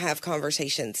wait to have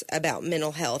conversations about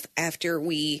mental health after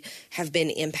we have been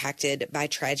impacted by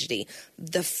tragedy.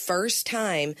 The first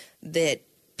time that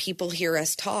people hear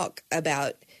us talk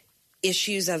about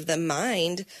issues of the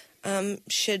mind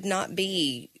should not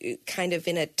be kind of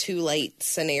in a too late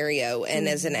scenario and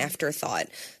as an afterthought.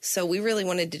 So we really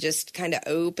wanted to just kind of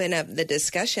open up the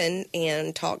discussion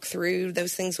and talk through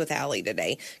those things with Allie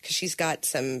today because she's got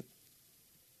some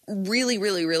really,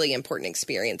 really, really important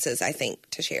experiences, I think,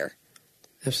 to share.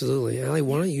 Absolutely. Allie,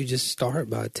 why don't you just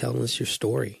start by telling us your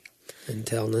story and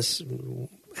telling us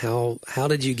how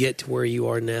did you get to where you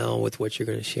are now with what you're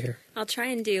going to share? I'll try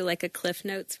and do like a Cliff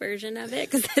Notes version of it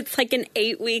because it's like an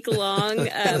 8-week long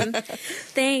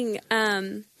thing.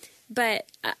 But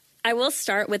I will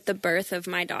start with the birth of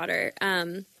my daughter.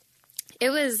 It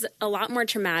was a lot more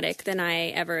traumatic than I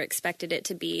ever expected it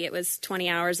to be. It was 20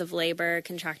 hours of labor,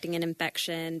 contracting an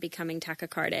infection, becoming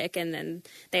tachycardic, and then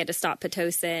they had to stop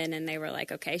Pitocin, and they were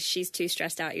like, okay, she's too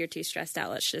stressed out, you're too stressed out,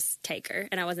 let's just take her.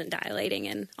 And I wasn't dilating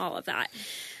and all of that.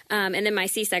 And then my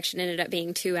C-section ended up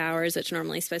being 2 hours, which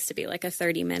normally is supposed to be like a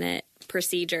 30-minute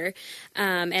procedure.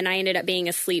 And I ended up being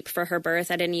asleep for her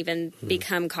birth. I didn't even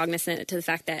become cognizant to the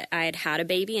fact that I had had a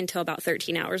baby until about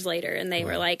 13 hours later. And they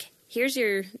were like, here's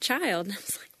your child. And I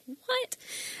was like, what?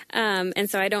 And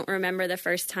so I don't remember the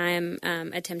first time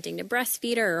attempting to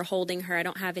breastfeed her or holding her. I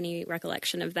don't have any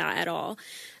recollection of that at all.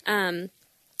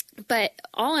 But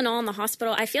all in all, in the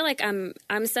hospital, I feel like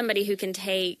I'm somebody who can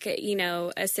take,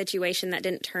 a situation that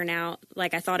didn't turn out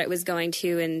like I thought it was going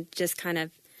to, and just kind of,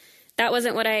 that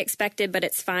wasn't what I expected, but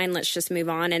it's fine. Let's just move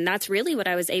on. And that's really what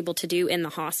I was able to do in the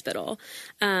hospital.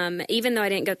 Even though I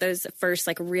didn't get those first,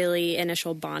 really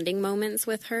initial bonding moments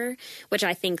with her, which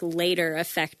I think later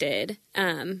affected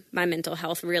my mental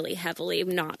health really heavily,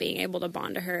 not being able to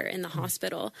bond to her in the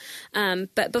hospital.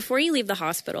 But before you leave the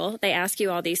hospital, they ask you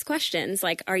all these questions,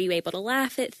 like, are you able to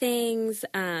laugh at things?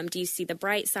 Do you see the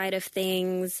bright side of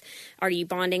things? Are you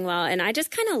bonding well? And I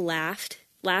just kind of laughed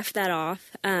that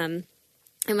off.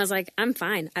 And was like, I'm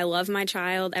fine. I love my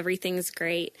child. Everything's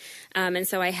great. And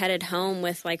so I headed home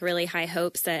with really high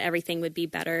hopes that everything would be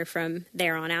better from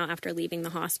there on out after leaving the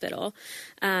hospital.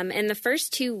 And the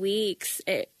first 2 weeks,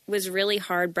 it was really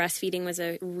hard. Breastfeeding was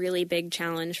a really big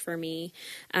challenge for me.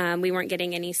 We weren't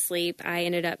getting any sleep. I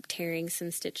ended up tearing some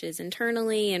stitches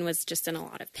internally and was just in a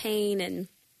lot of pain. And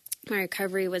my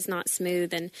recovery was not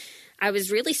smooth. And I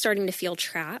was really starting to feel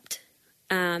trapped.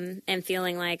 And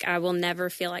feeling like I will never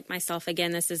feel like myself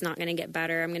again. This is not going to get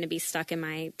better. I'm going to be stuck in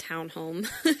my townhome,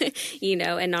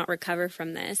 and not recover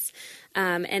from this.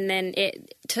 And then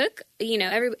it took,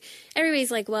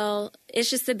 everybody's like, well, it's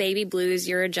just the baby blues.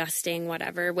 You're adjusting,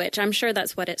 whatever, which I'm sure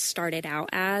that's what it started out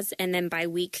as. And then by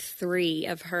week 3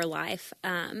 of her life,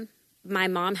 my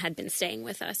mom had been staying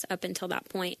with us up until that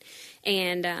point.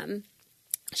 And,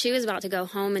 she was about to go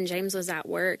home and James was at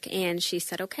work, and she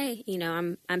said, okay,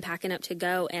 I'm packing up to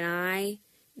go. And I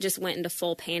just went into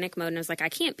full panic mode and I was like, I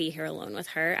can't be here alone with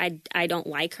her. I don't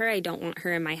like her. I don't want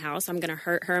her in my house. I'm going to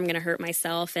hurt her. I'm going to hurt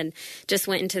myself. And just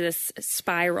went into this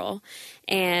spiral.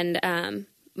 And,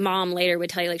 Mom later would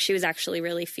tell you, she was actually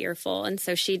really fearful. And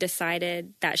so she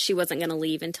decided that she wasn't going to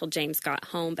leave until James got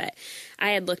home. But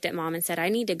I had looked at Mom and said, I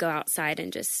need to go outside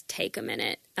and just take a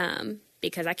minute,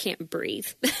 because I can't breathe.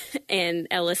 And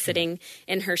Ella's sitting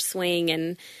in her swing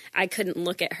and I couldn't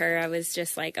look at her. I was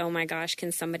just like, oh my gosh,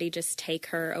 can somebody just take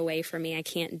her away from me? I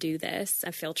can't do this. I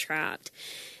feel trapped.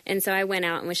 And so I went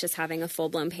out and was just having a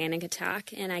full-blown panic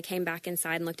attack. And I came back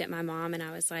inside and looked at my mom and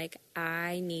I was like,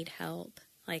 I need help.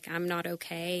 I'm not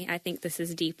okay. I think this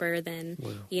is deeper than,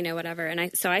 whatever.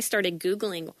 And so I started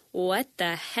Googling what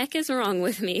the heck is wrong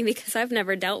with me, because I've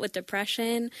never dealt with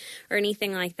depression or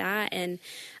anything like that. And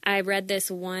I read this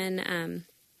one,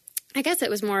 I guess it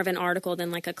was more of an article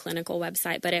than a clinical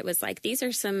website, but it was these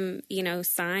are some,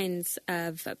 signs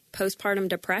of postpartum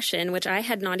depression, which I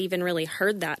had not even really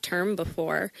heard that term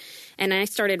before. And I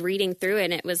started reading through it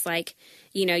and it was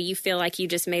you feel like you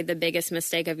just made the biggest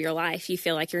mistake of your life. You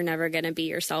feel like you're never going to be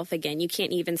yourself again. You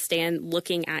can't even stand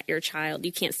looking at your child.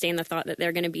 You can't stand the thought that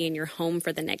they're going to be in your home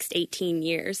for the next 18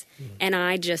 years. And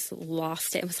I just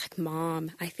lost it. I was like,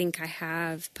 Mom, I think I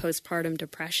have postpartum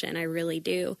depression. I really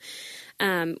do.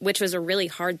 Which was a really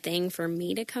hard thing for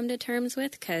me to come to terms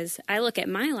with, because I look at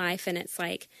my life and it's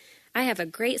like, I have a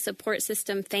great support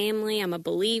system, family, I'm a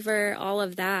believer, all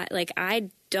of that. I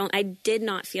did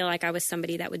not feel like I was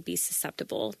somebody that would be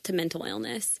susceptible to mental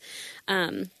illness.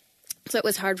 So it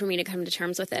was hard for me to come to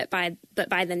terms with it. But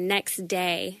by the next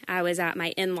day, I was at my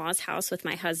in-laws' house with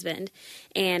my husband,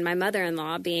 and my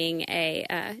mother-in-law being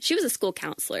she was a school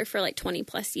counselor for 20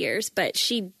 plus years, but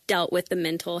she dealt with the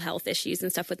mental health issues and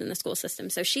stuff within the school system.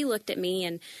 So she looked at me,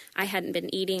 and I hadn't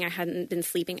been eating, I hadn't been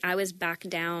sleeping. I was back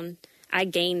down. I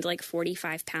gained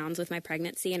 45 pounds with my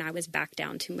pregnancy, and I was back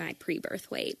down to my pre-birth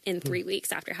weight in 3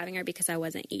 weeks after having her, because I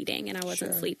wasn't eating and I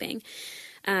wasn't sleeping.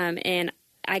 And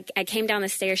I came down the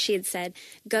stairs. She had said,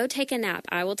 go take a nap.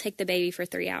 I will take the baby for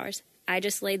 3 hours. I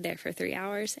just laid there for 3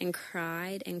 hours and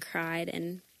cried,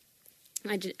 and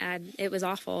it was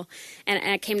awful. And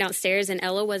I came downstairs, and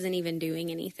Ella wasn't even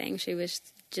doing anything. She was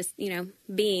just,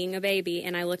 being a baby.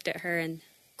 And I looked at her and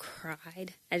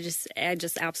cried. I just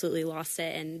absolutely lost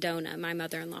it. And Donna, my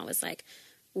mother-in-law, was like,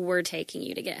 we're taking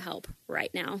you to get help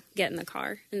right now. Get in the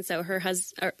car. And so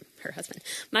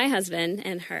my husband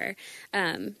and her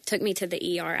took me to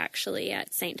the ER actually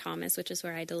at St. Thomas, which is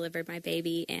where I delivered my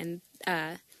baby. And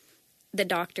the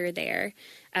doctor there,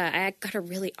 I got a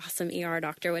really awesome ER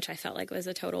doctor, which I felt like was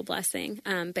a total blessing.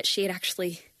 But she had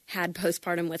actually had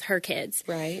postpartum with her kids.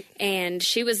 Right. And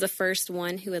she was the first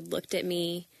one who had looked at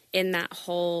me in that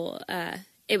whole,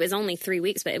 it was only 3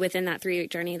 weeks, but within that 3-week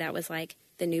journey, that was like,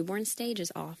 the newborn stage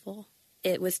is awful.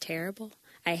 It was terrible.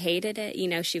 I hated it. You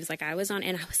know, she was like, I was on,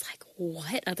 and I was like,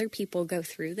 what? Other people go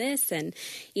through this? And,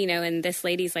 you know, and this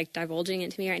lady's like divulging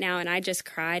it to me right now. And I just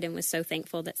cried and was so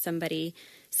thankful that somebody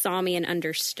saw me and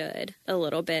understood a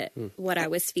little bit what I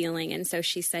was feeling. And so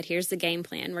she said, here's the game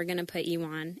plan. We're going to put you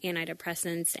on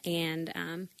antidepressants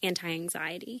and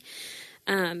anti-anxiety.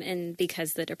 And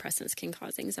because the depressants can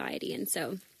cause anxiety. And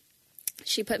so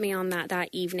she put me on that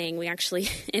evening. We actually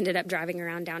ended up driving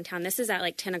around downtown. This is at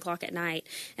like 10 o'clock at night.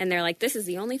 And they're like, this is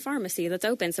the only pharmacy that's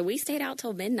open. So we stayed out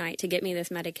till midnight to get me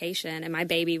this medication. And my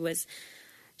baby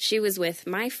she was with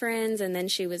my friends, and then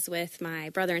she was with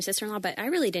my brother and sister-in-law, but I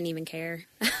really didn't even care.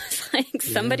 Like,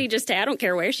 somebody just, I don't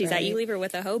care where she's at. You leave her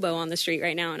with a hobo on the street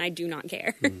right now, and I do not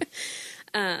care.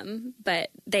 But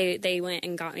they went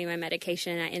and got me my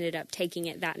medication, and I ended up taking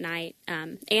it that night.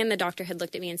 And the doctor had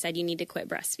looked at me and said, you need to quit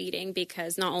breastfeeding,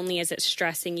 because not only is it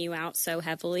stressing you out so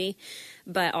heavily,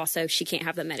 but also she can't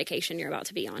have the medication you're about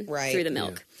to be on through the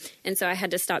milk. Yeah. And so I had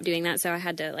to stop doing that. So I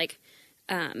had to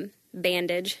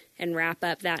bandage and wrap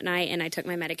up that night, and I took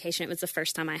my medication. It was the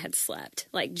first time I had slept,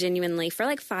 like, genuinely for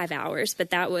like 5 hours, but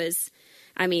that was,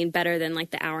 I mean, better than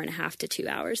like the 1.5 to 2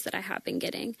 hours that I have been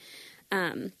getting.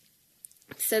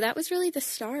 So that was really the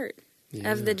start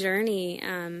of the journey.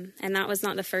 And that was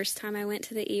not the first time I went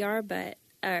to the ER, but,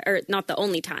 or not the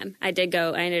only time. I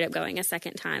ended up going a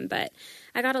second time, but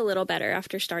I got a little better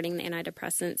after starting the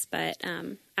antidepressants. But,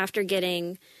 after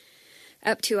getting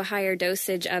up to a higher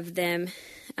dosage of them,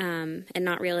 and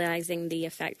not realizing the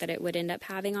effect that it would end up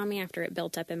having on me after it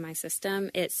built up in my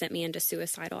system, it sent me into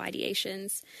suicidal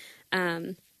ideations.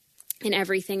 And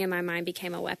everything in my mind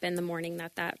became a weapon the morning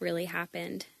that really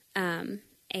happened.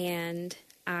 And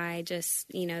I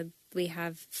just, you know, we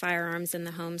have firearms in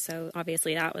the home, so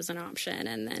obviously that was an option.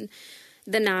 And then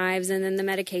the knives, and then the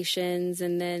medications,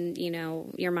 and then, you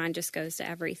know, your mind just goes to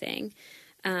everything.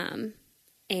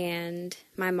 And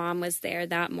my mom was there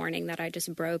that morning that I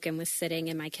just broke and was sitting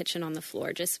in my kitchen on the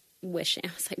floor just wishing.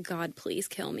 I was like, God, please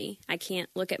kill me. I can't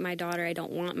look at my daughter. I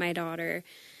don't want my daughter.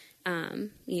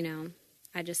 You know,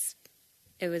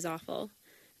 it was awful.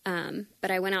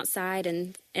 But I went outside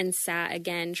and sat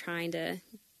again trying to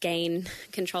gain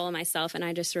control of myself. And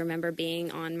I just remember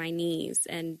being on my knees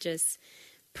and just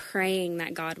praying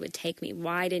that God would take me.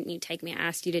 Why didn't you take me? I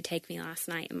asked you to take me last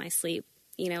night in my sleep.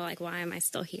 You know, like, why am I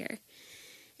still here?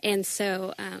 And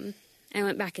so I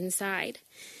went back inside,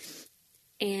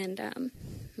 and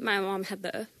my mom had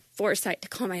the foresight to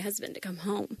call my husband to come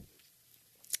home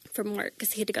from work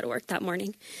because he had to go to work that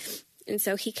morning. And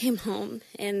so he came home,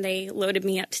 and they loaded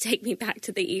me up to take me back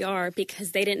to the ER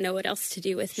because they didn't know what else to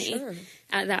do with me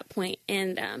at that point.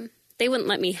 And they wouldn't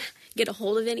let me get a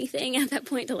hold of anything at that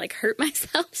point to, like, hurt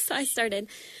myself. So I started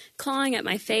clawing at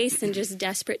my face and just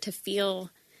desperate to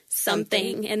feel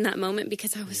something in that moment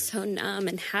because I was so numb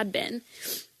and had been.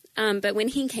 But when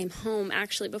he came home,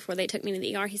 actually, before they took me to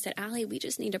the ER, he said, Allie, we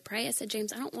just need to pray. I said,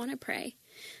 James, I don't want to pray.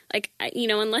 Like, you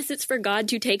know, unless it's for God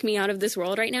to take me out of this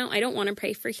world right now, I don't want to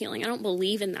pray for healing. I don't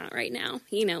believe in that right now.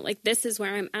 You know, like, this is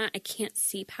where I'm at. I can't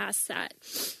see past that.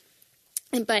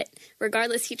 But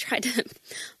regardless, he tried to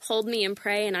hold me and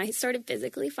pray, and I started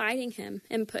physically fighting him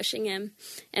and pushing him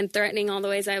and threatening all the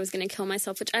ways I was going to kill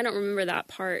myself, which I don't remember that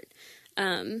part.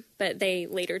 But they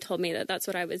later told me that that's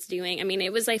what I was doing. I mean,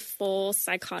 it was a full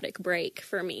psychotic break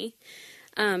for me.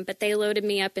 But they loaded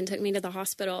me up and took me to the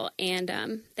hospital,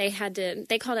 and they called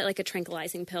it like a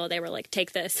tranquilizing pill. They were like,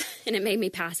 take this, and it made me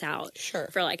pass out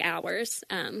for like hours.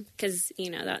 Cause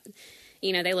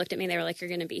they looked at me, they were like, you're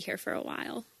going to be here for a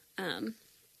while.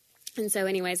 And so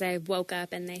anyways, I woke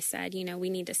up and they said, you know, we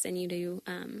need to send you to,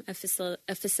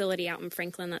 a facility out in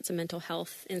Franklin. That's a mental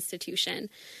health institution.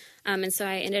 And so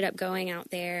I ended up going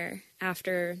out there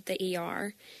after the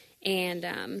ER,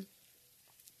 and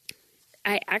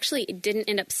I actually didn't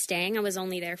end up staying. I was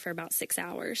only there for about 6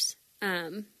 hours,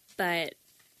 but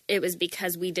it was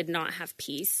because we did not have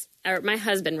peace. Or my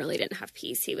husband really didn't have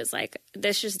peace. He was like,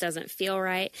 this just doesn't feel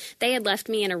right. They had left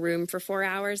me in a room for 4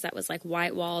 hours that was like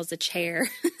white walls, a chair,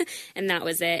 and that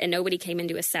was it. And nobody came in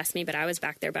to assess me, but I was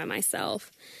back there by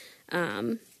myself.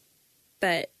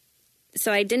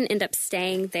 So I didn't end up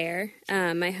staying there.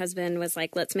 My husband was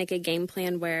like, let's make a game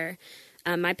plan where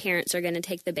my parents are going to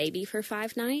take the baby for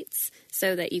 5 nights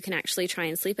so that you can actually try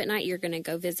and sleep at night. You're going to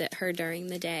go visit her during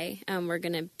the day. We're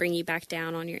going to bring you back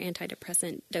down on your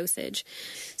antidepressant dosage.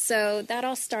 So that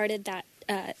all started that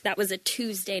that was a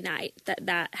Tuesday night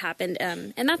that happened.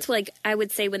 And that's like, I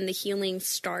would say when the healing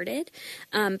started.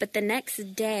 But the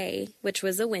next day, which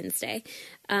was a Wednesday,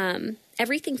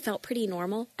 everything felt pretty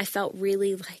normal. I felt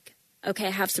really like, okay,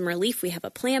 I have some relief. We have a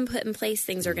plan put in place.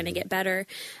 Things are going to get better.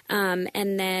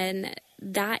 And then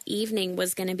that evening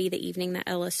was going to be the evening that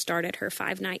Ella started her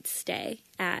 5-night stay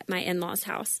at my in-laws'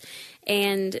 house.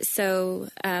 And so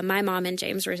my mom and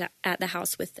James were at the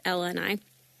house with Ella and I.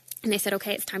 And they said,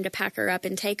 okay, it's time to pack her up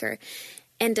and take her.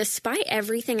 And despite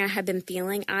everything I had been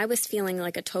feeling, I was feeling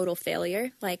like a total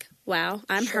failure. Like, wow,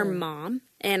 I'm her mom,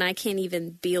 and I can't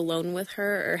even be alone with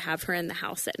her or have her in the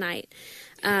house at night.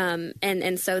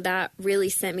 And so that really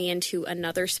sent me into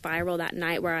another spiral that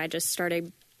night where I just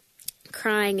started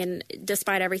crying, and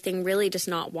despite everything, really just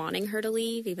not wanting her to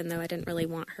leave, even though I didn't really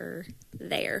want her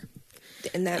there.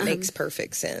 And that makes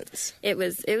perfect sense. It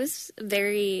was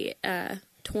very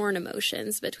torn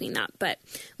emotions between that. But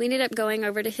we ended up going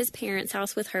over to his parents'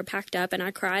 house with her packed up, and I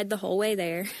cried the whole way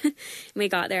there. When we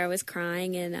got there, I was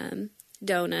crying, and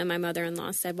Donna, my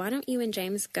mother-in-law, said, why don't you and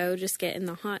James go just get in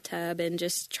the hot tub and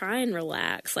just try and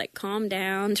relax, like calm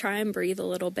down, try and breathe a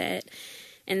little bit.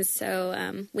 And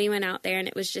so we went out there, and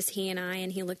it was just he and I,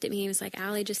 and he looked at me and was like,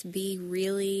 Allie, just be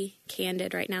really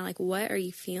candid right now. Like, what are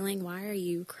you feeling? Why are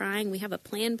you crying? We have a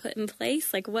plan put in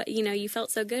place. Like, what, you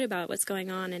felt so good about what's going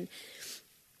on. And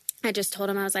I just told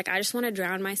him, I was like, I just want to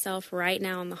drown myself right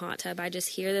now in the hot tub. I just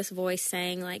hear this voice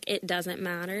saying, like, it doesn't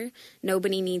matter.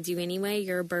 Nobody needs you anyway.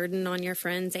 You're a burden on your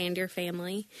friends and your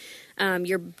family.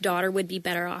 Your daughter would be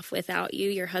better off without you.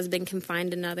 Your husband can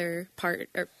find another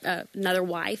another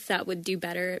wife that would do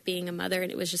better at being a mother.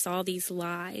 And it was just all these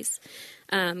lies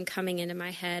coming into my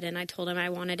head. And I told him I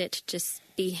wanted it to just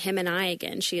be him and I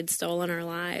again. She had stolen our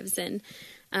lives. And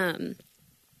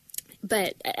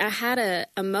but I had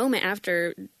a moment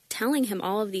after telling him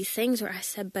all of these things where I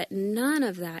said, but none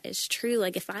of that is true.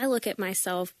 Like, if I look at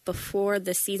myself before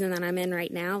the season that I'm in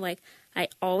right now, like, I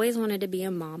always wanted to be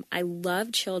a mom. I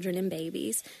love children and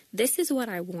babies. This is what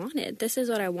I wanted. This is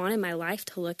what I wanted my life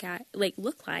to look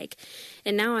like.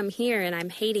 And now I'm here and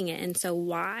I'm hating it. And so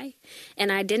why? And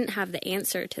I didn't have the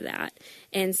answer to that.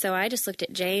 And so I just looked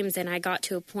at James, and I got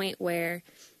to a point where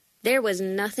there was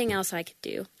nothing else I could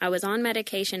do. I was on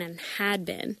medication and had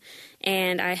been,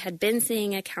 and I had been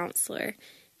seeing a counselor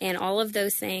and all of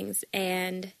those things.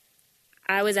 And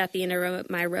I was at the end of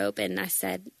my rope, and I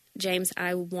said, James,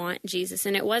 I want Jesus.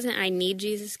 And it wasn't I need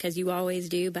Jesus, because you always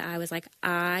do, but I was like,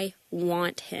 I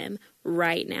want him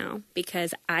right now,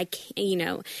 because I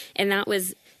can't, and that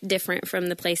was different from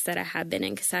the place that I had been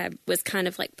in, because I was kind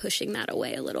of like pushing that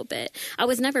away a little bit. I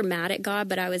was never mad at God,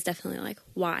 but I was definitely like,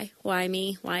 why? Why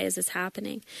me? Why is this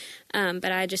happening?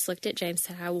 But I just looked at James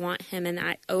and said, I want him. And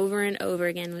I over and over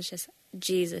again was just,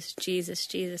 Jesus, Jesus,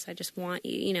 Jesus, I just want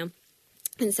you,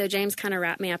 And so James kind of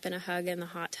wrapped me up in a hug in the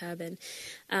hot tub, and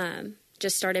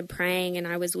just started praying, and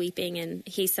I was weeping, and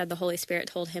he said the Holy Spirit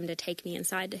told him to take me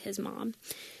inside to his mom.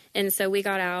 And so we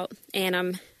got out, and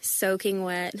I'm soaking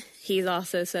wet. He's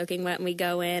also soaking wet, and we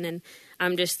go in, and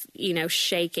I'm just,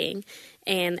 shaking.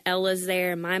 And Ella's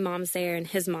there, and my mom's there, and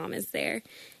his mom is there.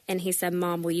 And he said,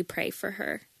 Mom, will you pray for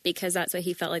her? Because that's what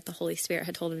he felt like the Holy Spirit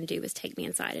had told him to do, was take me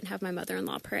inside and have my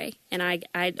mother-in-law pray. And I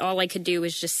all I could do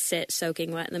was just sit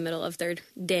soaking wet in the middle of their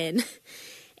den.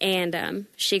 And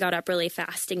she got up really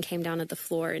fast and came down to the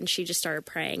floor, and she just started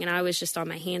praying. And I was just on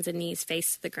my hands and knees,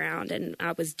 face to the ground, and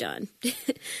I was done.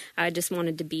 I just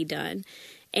wanted to be done.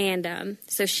 And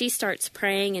so she starts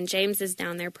praying, and James is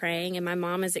down there praying, and my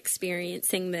mom is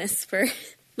experiencing this for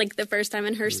like the first time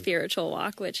in her spiritual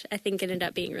walk, which I think ended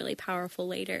up being really powerful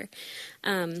later.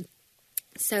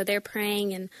 So they're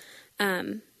praying,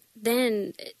 and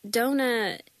then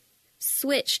Donna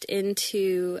switched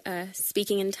into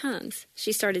speaking in tongues.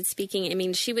 She started speaking. I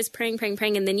mean, she was praying,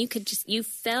 and then you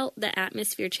felt the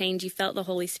atmosphere change. You felt the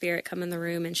Holy Spirit come in the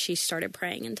room, and she started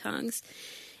praying in tongues.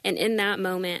 And in that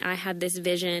moment, I had this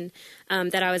vision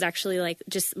that I was actually like,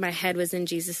 just my head was in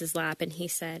Jesus's lap, and he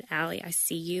said, Allie, I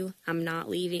see you. I'm not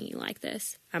leaving you like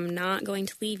this. I'm not going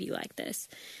to leave you like this.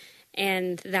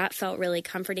 And that felt really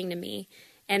comforting to me.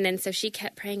 And then so she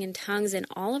kept praying in tongues, and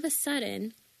all of a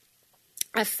sudden,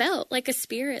 I felt like a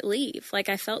spirit leave. Like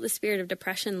I felt the spirit of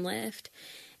depression lift.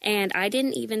 And I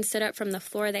didn't even sit up from the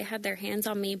floor. They had their hands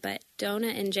on me, but Donna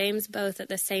and James both at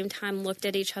the same time looked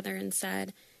at each other and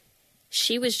said,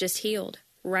 she was just healed.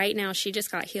 Right now, she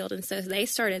just got healed. And so they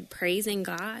started praising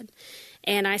God.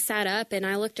 And I sat up and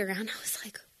I looked around. I was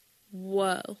like,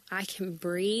 whoa, I can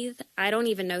breathe. I don't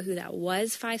even know who that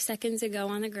was 5 seconds ago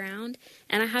on the ground.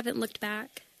 And I haven't looked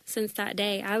back since that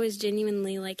day. I was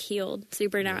genuinely like healed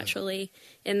supernaturally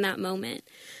in that moment.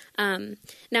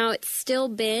 Now it's still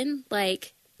been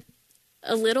like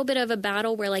a little bit of a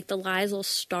battle where like the lies will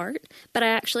start, but I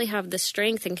actually have the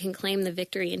strength and can claim the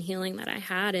victory and healing that I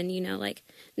had. And, like,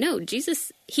 no,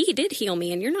 Jesus, he did heal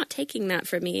me and you're not taking that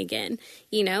from me again,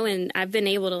 and I've been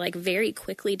able to like very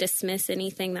quickly dismiss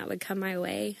anything that would come my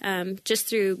way, just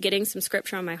through getting some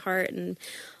scripture on my heart and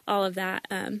all of that,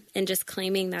 and just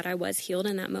claiming that I was healed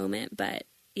in that moment. But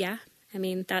yeah, I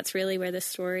mean, that's really where the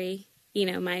story,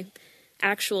 my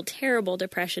actual terrible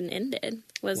depression ended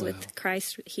was with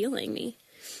Christ healing me.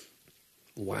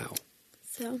 Wow.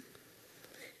 So.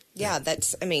 Yeah,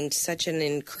 that's, such an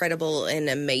incredible and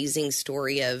amazing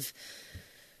story of,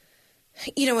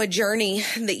 a journey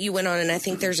that you went on. And I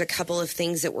think there's a couple of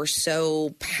things that were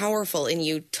so powerful in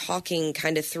you talking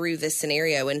kind of through this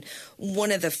scenario. And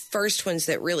one of the first ones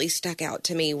that really stuck out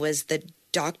to me was the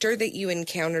doctor that you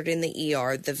encountered in the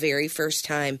ER the very first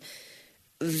time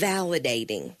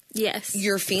validating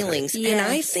your feelings. Yes. And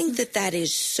I think that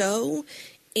is so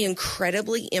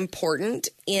incredibly important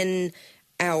in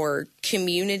our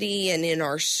community and in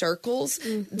our circles,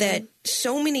 that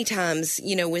so many times,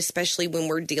 especially when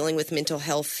we're dealing with mental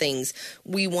health things,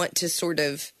 we want to sort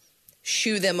of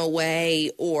shoo them away,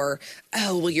 or,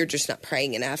 oh, well, you're just not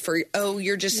praying enough, or, oh,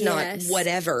 you're just not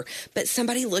whatever. But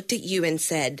somebody looked at you and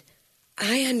said,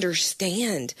 I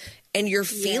understand, and your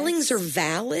feelings are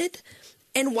valid.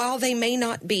 And while they may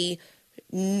not be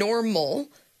normal,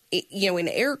 in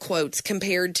air quotes,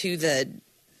 compared to the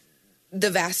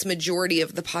vast majority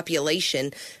of the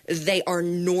population, they are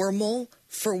normal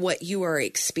for what you are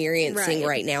experiencing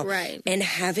right now. Right. And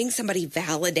having somebody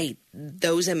validate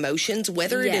those emotions,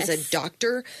 whether it is a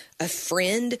doctor, a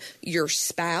friend, your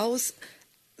spouse,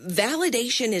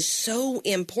 validation is so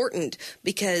important,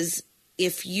 because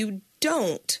if you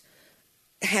don't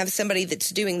have somebody that's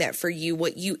doing that for you,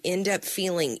 what you end up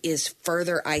feeling is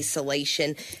further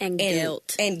isolation and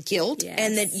guilt. And guilt,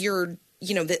 and that you're,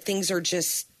 that things are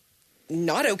just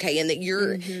not okay, and that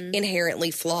you're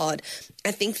inherently flawed.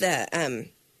 I think that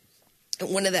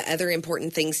one of the other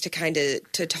important things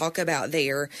to talk about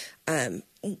there, and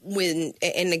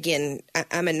again,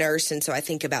 I'm a nurse, and so I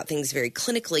think about things very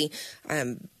clinically,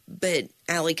 but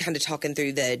Allie kind of talking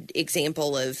through the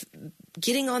example of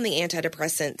getting on the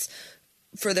antidepressants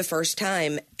for the first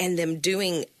time and them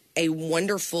doing a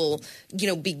wonderful,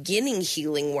 beginning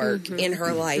healing work in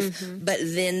her life, but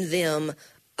then them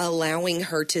allowing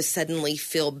her to suddenly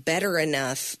feel better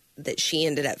enough that she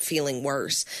ended up feeling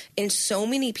worse. And so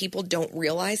many people don't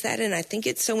realize that. And I think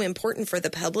it's so important for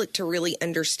the public to really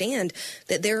understand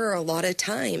that there are a lot of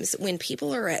times when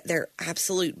people are at their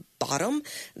absolute bottom,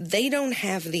 they don't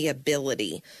have the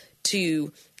ability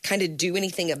to kind of do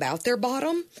anything about their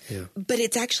bottom. Yeah. But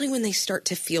it's actually when they start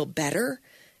to feel better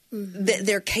that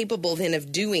they're capable then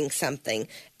of doing something.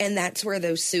 And that's where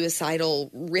those suicidal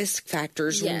risk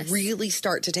factors really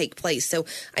start to take place. So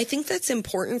I think that's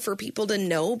important for people to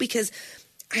know, because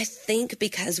I think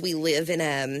because we live in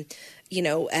a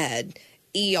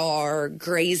ER,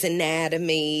 Grey's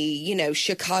Anatomy,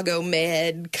 Chicago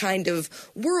Med kind of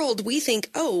world, we think,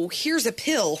 oh, here's a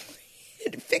pill.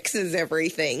 It fixes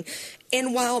everything.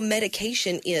 And while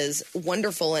medication is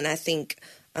wonderful, and I think,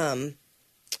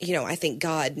 I think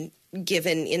God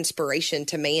given inspiration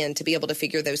to man to be able to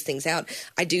figure those things out,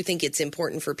 I do think it's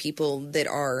important for people that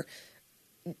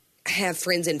have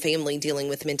friends and family dealing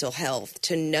with mental health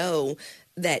to know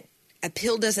that a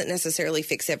pill doesn't necessarily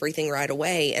fix everything right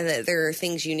away, and that there are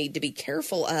things you need to be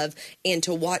careful of and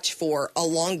to watch for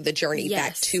along the journey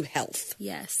back to health.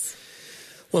 Yes.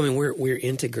 Well, we're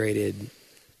integrated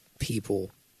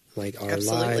people. Like our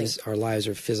lives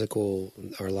are physical,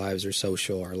 our lives are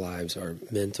social, our lives are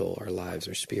mental, our lives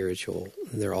are spiritual.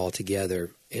 They're all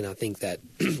together. And I think that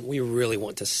we really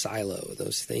want to silo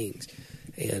those things.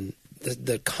 And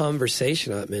the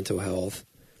conversation about mental health,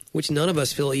 which none of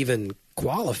us feel even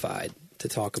qualified to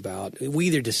talk about, we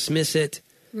either dismiss it,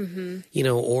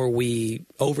 or we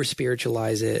over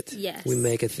spiritualize it. Yes. We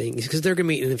make a thing. Because they're going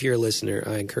to be, and if you're a listener,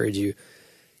 I encourage you,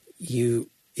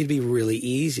 it'd be really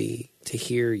easy to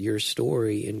hear your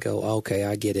story and go, okay,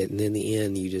 I get it. And in the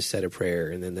end, you just said a prayer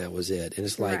and then that was it. And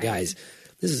it's like, guys,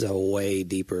 this is a way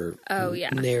deeper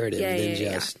narrative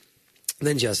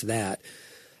than just that.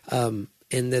 And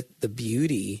that the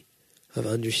beauty of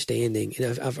understanding,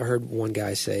 and I've heard one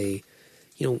guy say,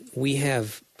 we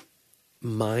have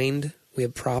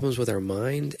problems with our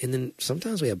mind, and then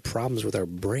sometimes we have problems with our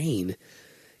brain.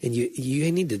 And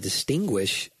you need to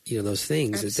distinguish, those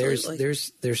things. Absolutely.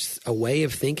 There's a way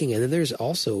of thinking, and then there's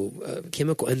also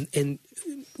chemical. And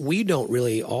we don't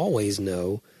really always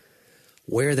know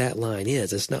where that line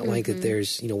is. It's not like that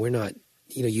there's, we're not,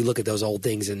 you look at those old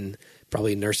things in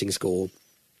probably nursing school,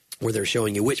 where they're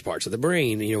showing you which parts of the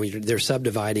brain, they're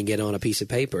subdividing it on a piece of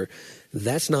paper.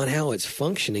 That's not how it's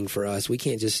functioning for us. We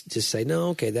can't just say, no,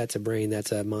 okay, that's a brain,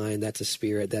 that's a mind, that's a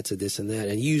spirit, that's a this and that,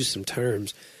 and use some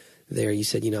terms there. You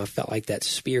said, I felt like that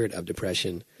spirit of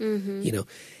depression,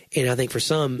 and I think for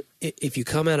some, if you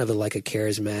come out of a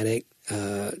charismatic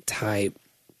type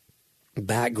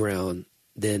background,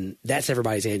 then that's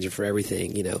everybody's answer for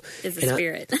everything, Is the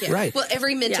spirit. Right. Well,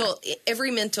 every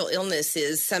mental illness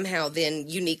is somehow then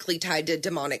uniquely tied to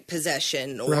demonic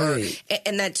possession,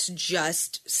 and that's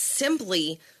just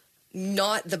simply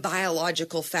not the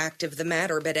biological fact of the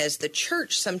matter. But as the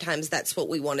church, sometimes that's what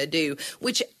we want to do,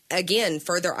 which again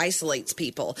further isolates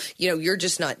people. You're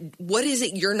just not. What is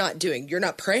it you're not doing? You're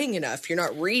not praying enough. You're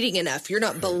not reading enough. You're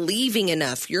not believing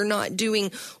enough. You're not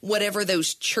doing whatever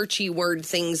those churchy word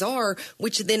things are,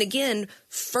 which then again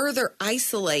further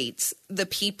isolates the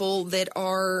people that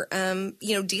are,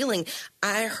 dealing.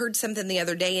 I heard something the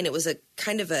other day, and it was a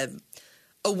kind of a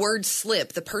word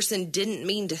slip. The person didn't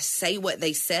mean to say what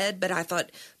they said, but I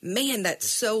thought, man, that's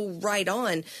so right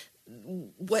on.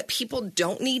 What people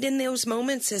don't need in those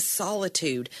moments is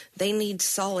solitude. They need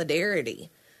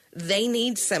solidarity. They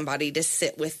need somebody to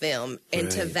sit with them and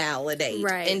to validate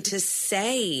and to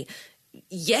say,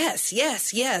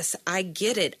 yes, I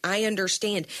get it. I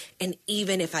understand. And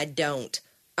even if I don't,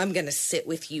 I'm going to sit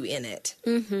with you in it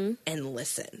and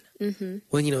listen. Mm-hmm.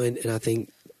 Well, and I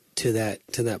think to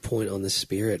that point on the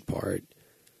spirit part,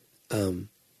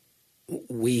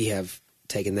 we have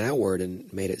taken that word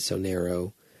and made it so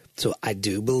narrow. So I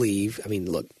do believe,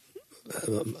 look,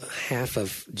 half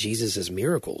of Jesus's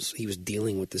miracles, he was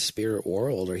dealing with the spirit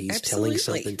world, or he's telling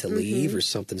something to leave, or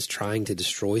something's trying to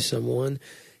destroy someone,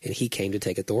 and he came to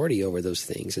take authority over those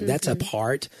things. And that's a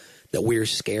part that we're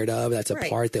scared of. That's a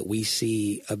part that we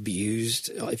see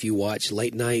abused. If you watch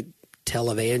late night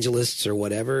televangelists or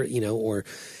whatever,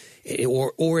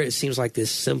 or it seems like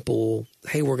this simple,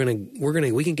 hey,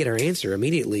 we can get our answer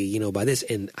immediately, by this.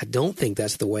 And I don't think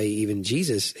that's the way even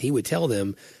Jesus, he would tell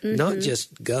them, not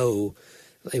just go.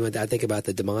 I think about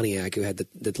the demoniac who had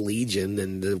the legion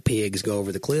and the pigs go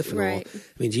over the cliff and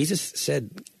all. Jesus said,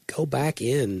 go back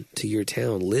in to your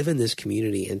town, live in this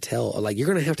community, and tell, you're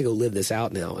going to have to go live this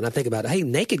out now. And I think about, hey,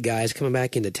 naked guy's coming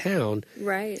back into town,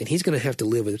 and he's going to have to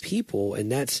live with people,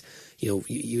 and that's,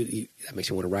 that makes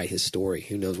you want to write his story.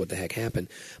 Who knows what the heck happened?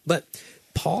 But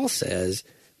Paul says,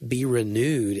 be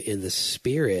renewed in the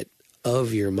spirit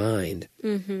of your mind.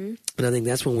 And I think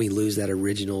that's when we lose that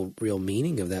original real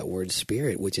meaning of that word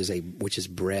spirit, which is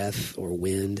breath or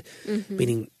wind,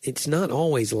 meaning it's not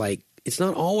always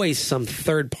some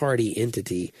third party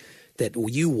entity that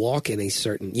you walk in a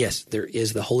certain, yes, there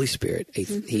is the Holy Spirit.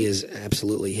 He is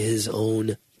absolutely his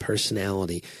own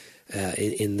personality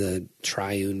in the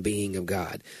triune being of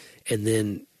God. And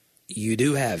then you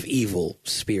do have evil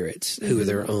spirits who are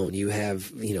their own. You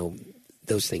have,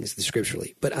 those things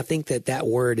scripturally. But I think that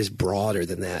word is broader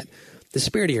than that. The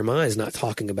spirit of your mind is not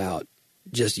talking about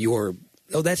just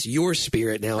that's your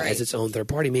spirit now as its own third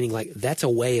party, meaning that's a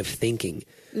way of thinking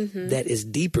that is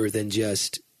deeper than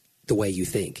just the way you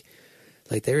think.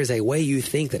 There is a way you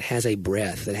think that has a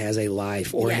breath, that has a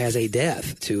life, or has a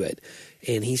death to it.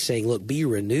 And he's saying, look, be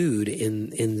renewed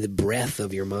in the breath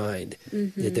of your mind,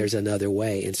 that there's another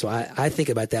way. And so I think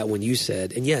about that when you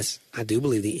said, and yes, I do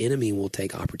believe the enemy will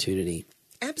take opportunity.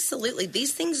 Absolutely.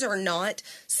 These things are not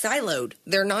siloed.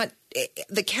 They're not,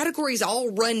 the categories all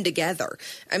run together.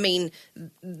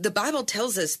 The Bible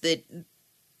tells us that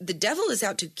the devil is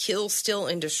out to kill, steal,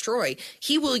 and destroy.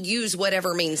 He will use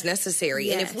whatever means necessary.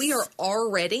 Yes. And if we are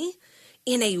already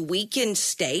in a weakened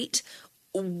state,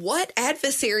 what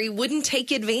adversary wouldn't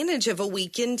take advantage of a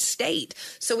weakened state?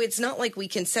 So it's not like we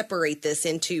can separate this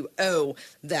into,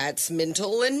 that's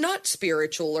mental and not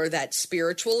spiritual, or that's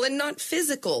spiritual and not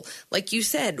physical. Like you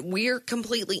said, we're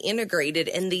completely integrated,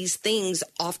 and these things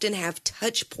often have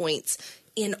touch points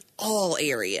in all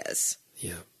areas.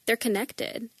 Yeah. They're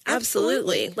connected.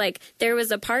 Absolutely. There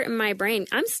was a part in my brain,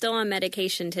 I'm still on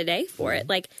medication today for it.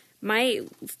 My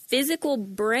physical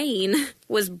brain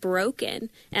was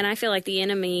broken, and I feel like the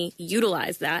enemy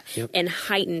utilized that and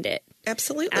heightened it.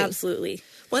 Absolutely.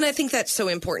 Well, and I think that's so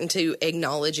important to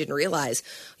acknowledge and realize.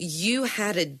 You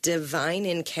had a divine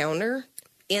encounter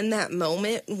in that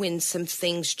moment when some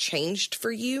things changed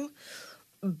for you,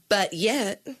 but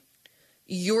yet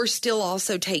you're still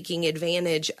also taking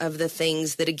advantage of the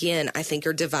things that, again, I think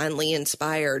are divinely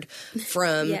inspired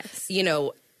from,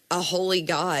 a holy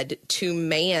God to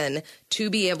man, to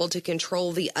be able to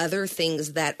control the other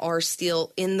things that are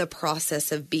still in the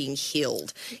process of being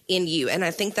healed in you. And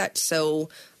I think that's so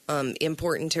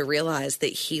important to realize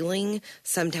that healing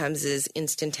sometimes is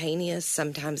instantaneous,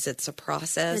 sometimes it's a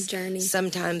process, a journey.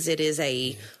 Sometimes it is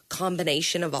a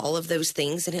combination of all of those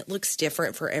things, and it looks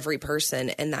different for every person,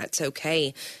 and that's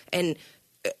okay. And,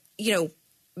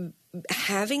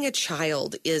 having a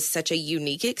child is such a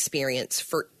unique experience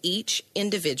for each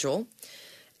individual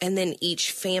and then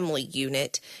each family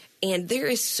unit. And there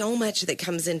is so much that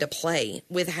comes into play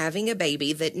with having a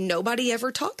baby that nobody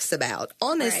ever talks about,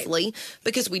 honestly,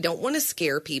 because we don't want to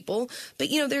scare people. But,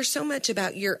 there's so much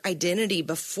about your identity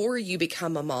before you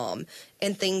become a mom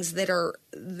and things that are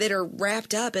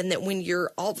wrapped up, and that when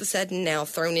you're all of a sudden now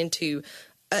thrown into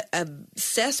a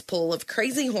cesspool of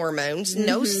crazy hormones,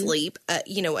 no sleep,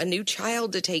 a new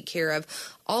child to take care of,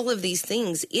 all of these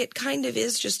things, it kind of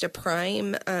is just a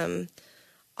prime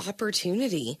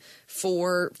opportunity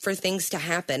for things to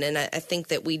happen. And I think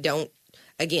that we don't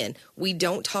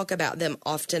talk about them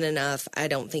often enough. I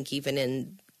don't think even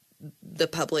in the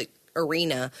public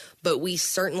arena, but we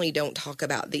certainly don't talk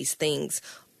about these things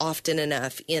often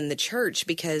enough in the church,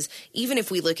 because even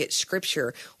if we look at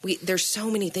scripture, there's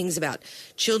so many things about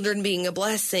children being a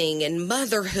blessing and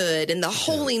motherhood and the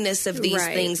holiness of these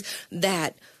things,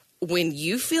 that when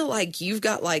you feel like you've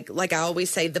got like I always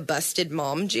say, the busted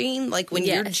mom gene, like when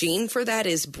your gene for that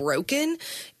is broken,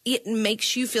 it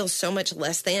makes you feel so much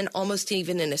less than, almost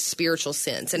even in a spiritual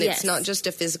sense. And it's not just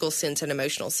a physical sense and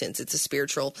emotional sense, it's a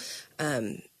spiritual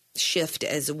shift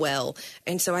as well.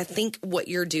 And so I think what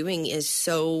you're doing is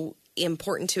so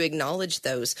important to acknowledge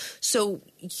those. So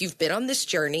you've been on this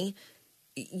journey.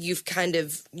 You've kind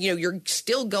of, you're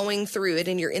still going through it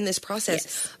and you're in this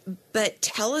process. But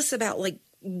tell us about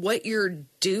what you're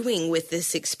doing with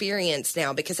this experience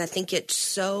now, because I think it's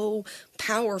so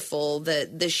powerful,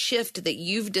 the shift that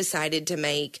you've decided to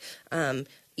make,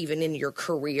 even in your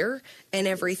career and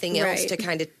everything else, to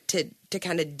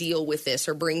kind of deal with this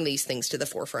or bring these things to the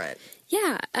forefront.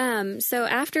 Yeah. So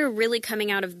after really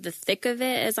coming out of the thick of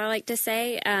it, as I like to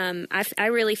say, I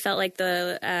really felt like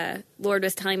the Lord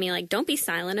was telling me, don't be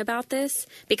silent about this,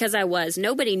 because I was.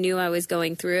 Nobody knew I was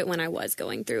going through it when I was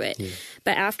going through it.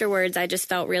 But afterwards, I just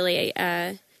felt really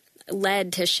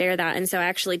led to share that. And so I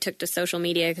actually took to social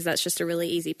media, because that's just a really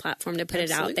easy platform to put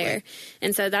it out there.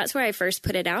 And so that's where I first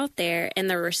put it out there. And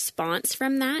the response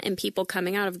from that, and people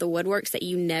coming out of the woodworks that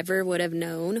you never would have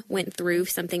known went through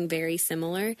something very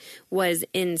similar, was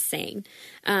insane.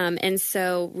 And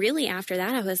so really after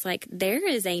that, I was like, there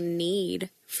is a need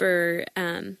for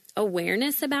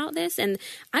awareness about this. And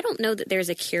I don't know that there's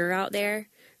a cure out there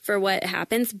for what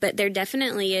happens, but there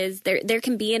definitely is. There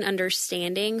can be an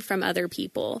understanding from other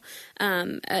people.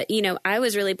 I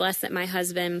was really blessed that my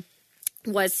husband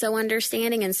was so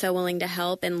understanding and so willing to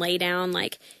help and lay down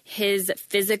his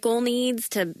physical needs.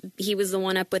 He was the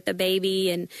one up with the baby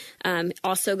and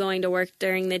also going to work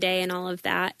during the day and all of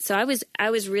that. So I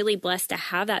was really blessed to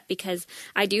have that, because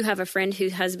I do have a friend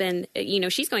whose husband,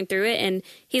 she's going through it, and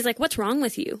he's like, "What's wrong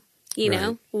with you?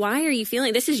 Why are you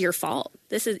feeling this? Is your fault.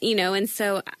 This is, and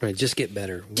so just get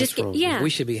better. What's wrong? We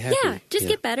should be happy.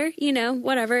 Get better,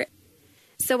 whatever."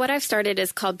 So what I've started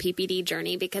is called PPD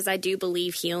Journey, because I do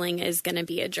believe healing is going to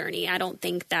be a journey.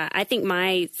 I think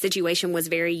my situation was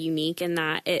very unique in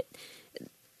that it,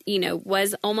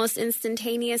 was almost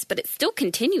instantaneous, but it still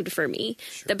continued for me.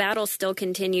 Sure. The battle still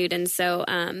continued. And so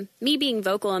me being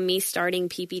vocal and me starting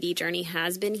PPD Journey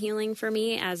has been healing for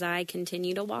me as I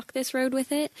continue to walk this road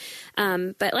with it.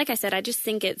 But like I said, I just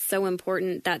think it's so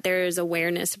important that there is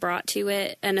awareness brought to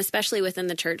it. And especially within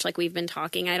the church, like we've been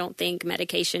talking, I don't think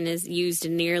medication is used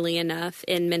nearly enough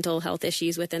in mental health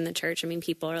issues within the church. I mean,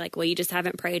 people are like, well, you just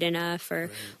haven't prayed enough or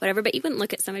whatever. But you wouldn't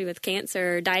look at somebody with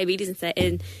cancer or diabetes and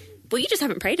say, well, you just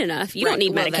haven't prayed enough. You don't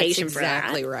need medication for that.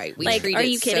 Exactly right. We treat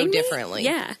it so differently.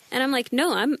 Yeah. And I'm like,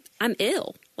 no, I'm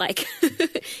ill.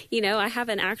 I have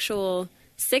an actual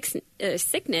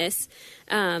sickness,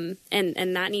 and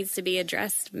that needs to be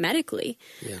addressed medically.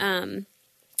 Yeah.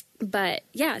 But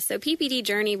yeah, so PPD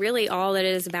Journey, really all it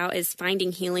is about is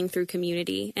finding healing through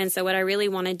community. And so what I really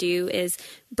want to do is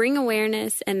bring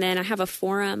awareness, and then I have a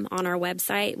forum on our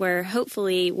website where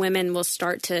hopefully women will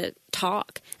start to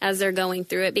talk as they're going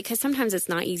through it, because sometimes it's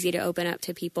not easy to open up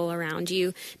to people around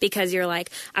you, because you're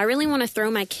like, I really want to throw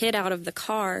my kid out of the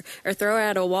car or throw her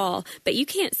at a wall, but you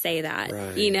can't say that,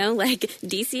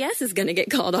 DCS is going to get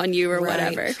called on you or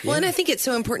whatever. Well, and I think it's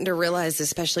so important to realize,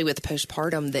 especially with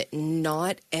postpartum, that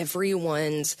not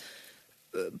everyone's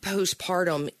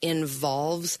postpartum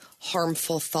involves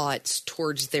harmful thoughts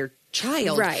towards their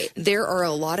child. Right. There are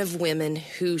a lot of women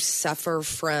who suffer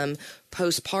from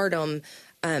postpartum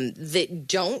that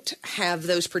don't have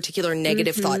those particular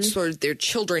negative thoughts towards their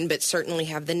children, but certainly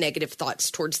have the negative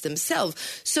thoughts towards themselves.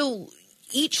 So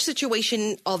each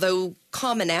situation, although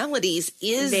commonalities,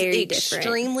 is Very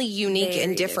extremely unique Very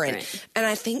and different. different. And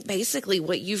I think basically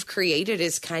what you've created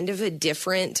is kind of a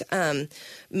different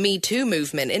Me Too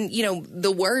movement. And, you know,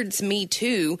 the words Me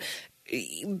Too,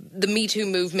 the Me Too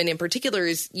movement in particular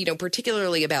is, you know,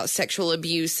 particularly about sexual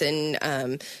abuse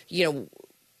and, you know,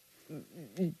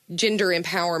 gender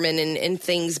empowerment and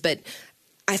things. But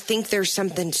I think there's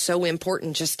something so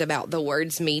important just about the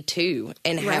words Me Too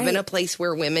and having a place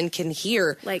where women can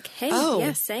hear, Like, hey, oh,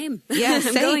 yeah, same. yeah,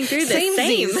 I'm going through this.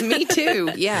 Same. Me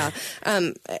too. Yeah.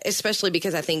 Especially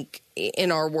because I think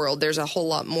in our world, there's a whole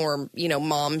lot more, you know,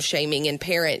 mom shaming and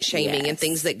parent shaming and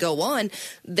things that go on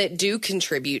that do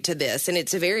contribute to this. And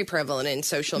it's very prevalent in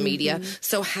social media.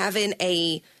 So having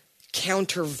a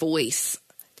counter voice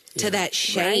to that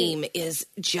shame is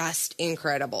just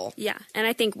incredible. Yeah. And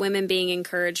I think women being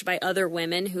encouraged by other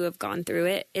women who have gone through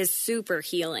it is super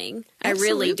healing. Absolutely.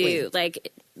 I really do.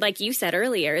 Like you said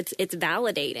earlier, it's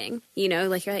validating, you know,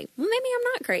 like you're like, well, maybe I'm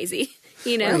not crazy,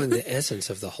 you know? Well, and the essence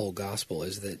of the whole gospel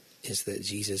is that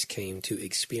Jesus came to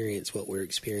experience what we're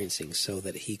experiencing so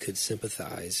that he could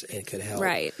sympathize and could help.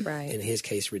 Right. In his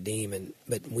case, redeem.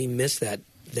 But we miss that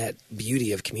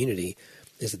beauty of community.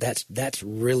 Is that's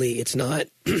really, it's not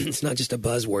it's not just a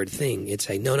buzzword thing. It's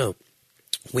a no.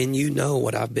 When you know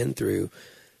what I've been through,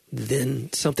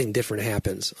 then something different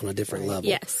happens on a different level.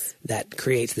 Yes. That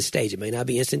creates the stage. It may not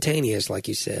be instantaneous, like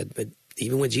you said, but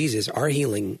even with Jesus, our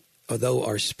healing, although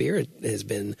our spirit has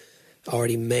been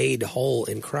already made whole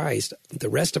in Christ, the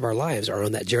rest of our lives are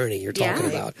on that journey you're talking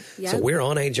about. Yeah. So we're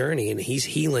on a journey, and he's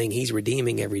healing, he's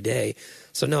redeeming every day.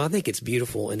 So no, I think it's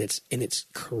beautiful, and it's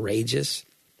courageous.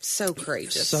 So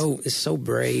courageous. It's so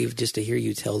brave just to hear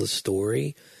you tell the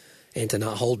story and to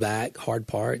not hold back hard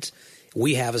parts.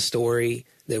 We have a story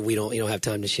that we don't have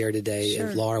time to share today. Sure.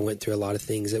 And Laura went through a lot of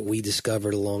things that we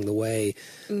discovered along the way,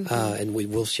 and we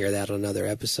will share that on another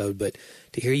episode. But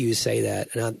to hear you say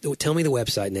that, and tell me the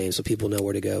website name so people know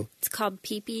where to go. It's called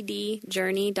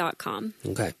ppdjourney.com.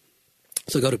 Okay.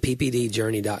 So go to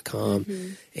ppdjourney.com,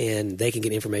 and they can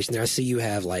get information there. I see you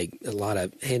have like a lot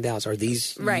of handouts. Are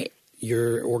these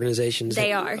your organizations?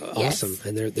 They are. Awesome. Yes.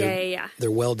 And Yeah. they're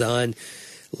well done.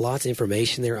 Lots of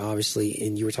information there, obviously.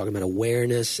 And you were talking about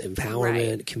awareness,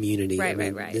 empowerment, community.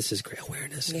 Right. This is great.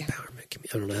 Awareness, empowerment.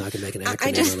 I don't know how I can make an acronym.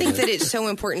 I just think that it's so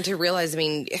important to realize, I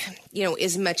mean, you know,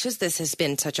 as much as this has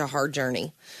been such a hard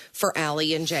journey for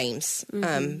Allie and James,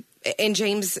 and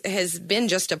James has been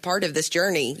just a part of this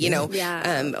journey, you know.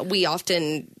 Yeah. We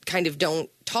often kind of don't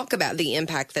talk about the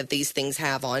impact that these things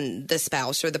have on the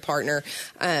spouse or the partner.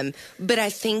 But I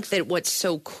think that what's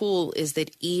so cool is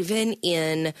that even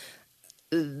in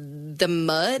the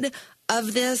mud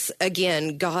of this,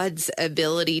 again, God's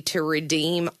ability to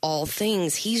redeem all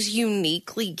things, he's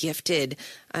uniquely gifted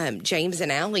James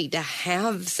and Allie to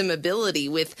have some ability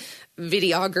with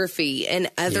videography and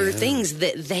other things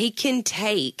that they can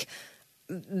take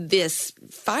this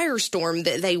firestorm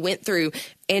that they went through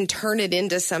and turn it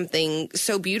into something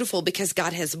so beautiful because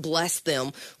God has blessed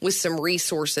them with some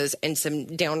resources and some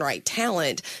downright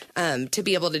talent to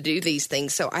be able to do these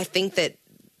things. So I think that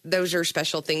those are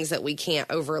special things that we can't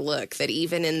overlook, that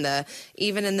even in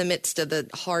the midst of the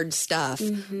hard stuff,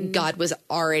 God was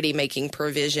already making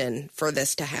provision for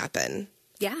this to happen.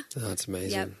 Yeah. Oh, that's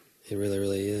amazing. Yep. It really,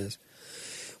 really is.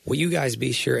 Well, you guys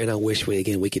be sure, and I wish we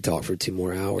could talk for 2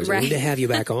 more hours. Right. We need to have you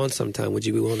back on sometime. Would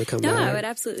you be willing to come back? No, I would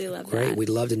absolutely love that. Great. We'd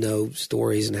love to know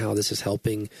stories and how this is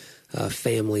helping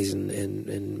families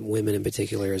and women in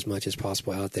particular as much as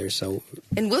possible out there. So,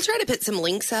 and we'll try to put some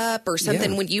links up or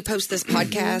something when you post this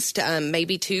podcast,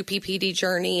 maybe to PPD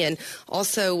Journey, and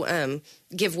also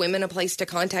give women a place to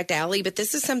contact Allie. But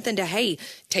this is something to,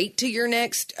 take to your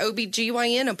next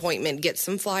OBGYN appointment. Get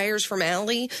some flyers from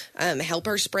Allie. Help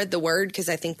her spread the word, because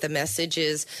I think the message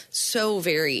is so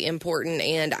very important.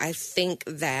 And I think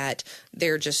that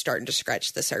they're just starting to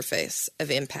scratch the surface of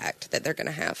impact that they're going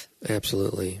to have.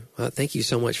 Absolutely. Thank you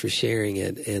so much for sharing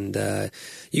it. And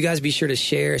you guys be sure to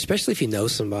share, especially if you know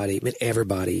somebody. I mean,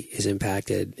 everybody is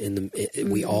impacted.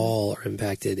 We all are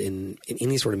impacted in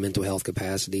any sort of mental health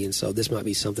capacity. And so this might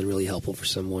be something really helpful for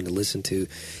someone to listen to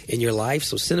in your life.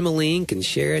 So send them a link and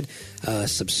share it.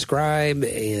 Subscribe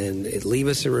and leave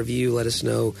us a review. Let us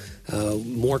know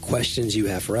more questions you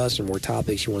have for us or more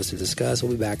topics you want us to discuss.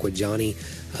 We'll be back with Johnny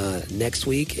next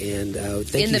week. And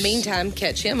in the meantime,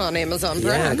 catch him on Amazon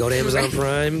Prime. Yeah, go to Amazon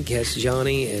Prime, catch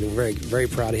Johnny, and we're very, very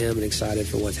proud of him and excited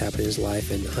for what's happening in his life.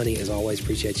 And honey, as always,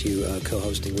 appreciate you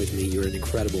co-hosting with me. You're an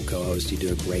incredible co-host. You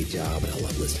do a great job, and I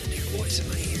love listening to your voice in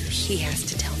my ears. he has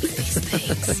to tell me these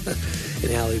things.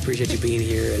 And Allie, appreciate you being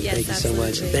here. And Yes, thank you so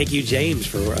absolutely. much. Thank you, James,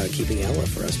 for keeping Ella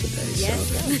for us today.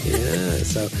 Yes.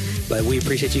 So, but we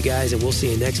appreciate you guys, and we'll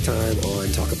see you next time on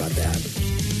Talk About That.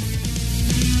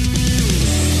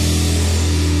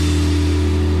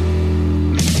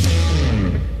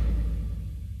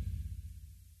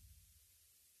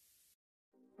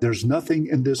 There's nothing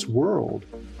in this world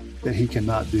that he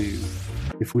cannot do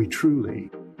if we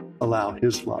truly allow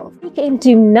his love. We can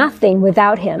do nothing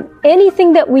without him.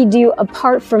 Anything that we do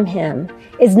apart from him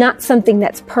is not something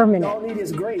that's permanent. All need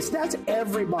is grace. That's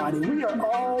everybody. We are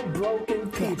all broken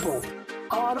people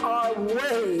on our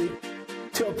way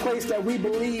to a place that we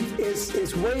believe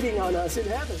is waiting on us in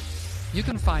heaven. You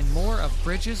can find more of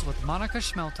Bridges with Monica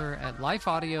Schmelter at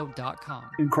lifeaudio.com.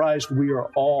 In Christ, we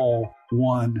are all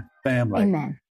one family. Amen.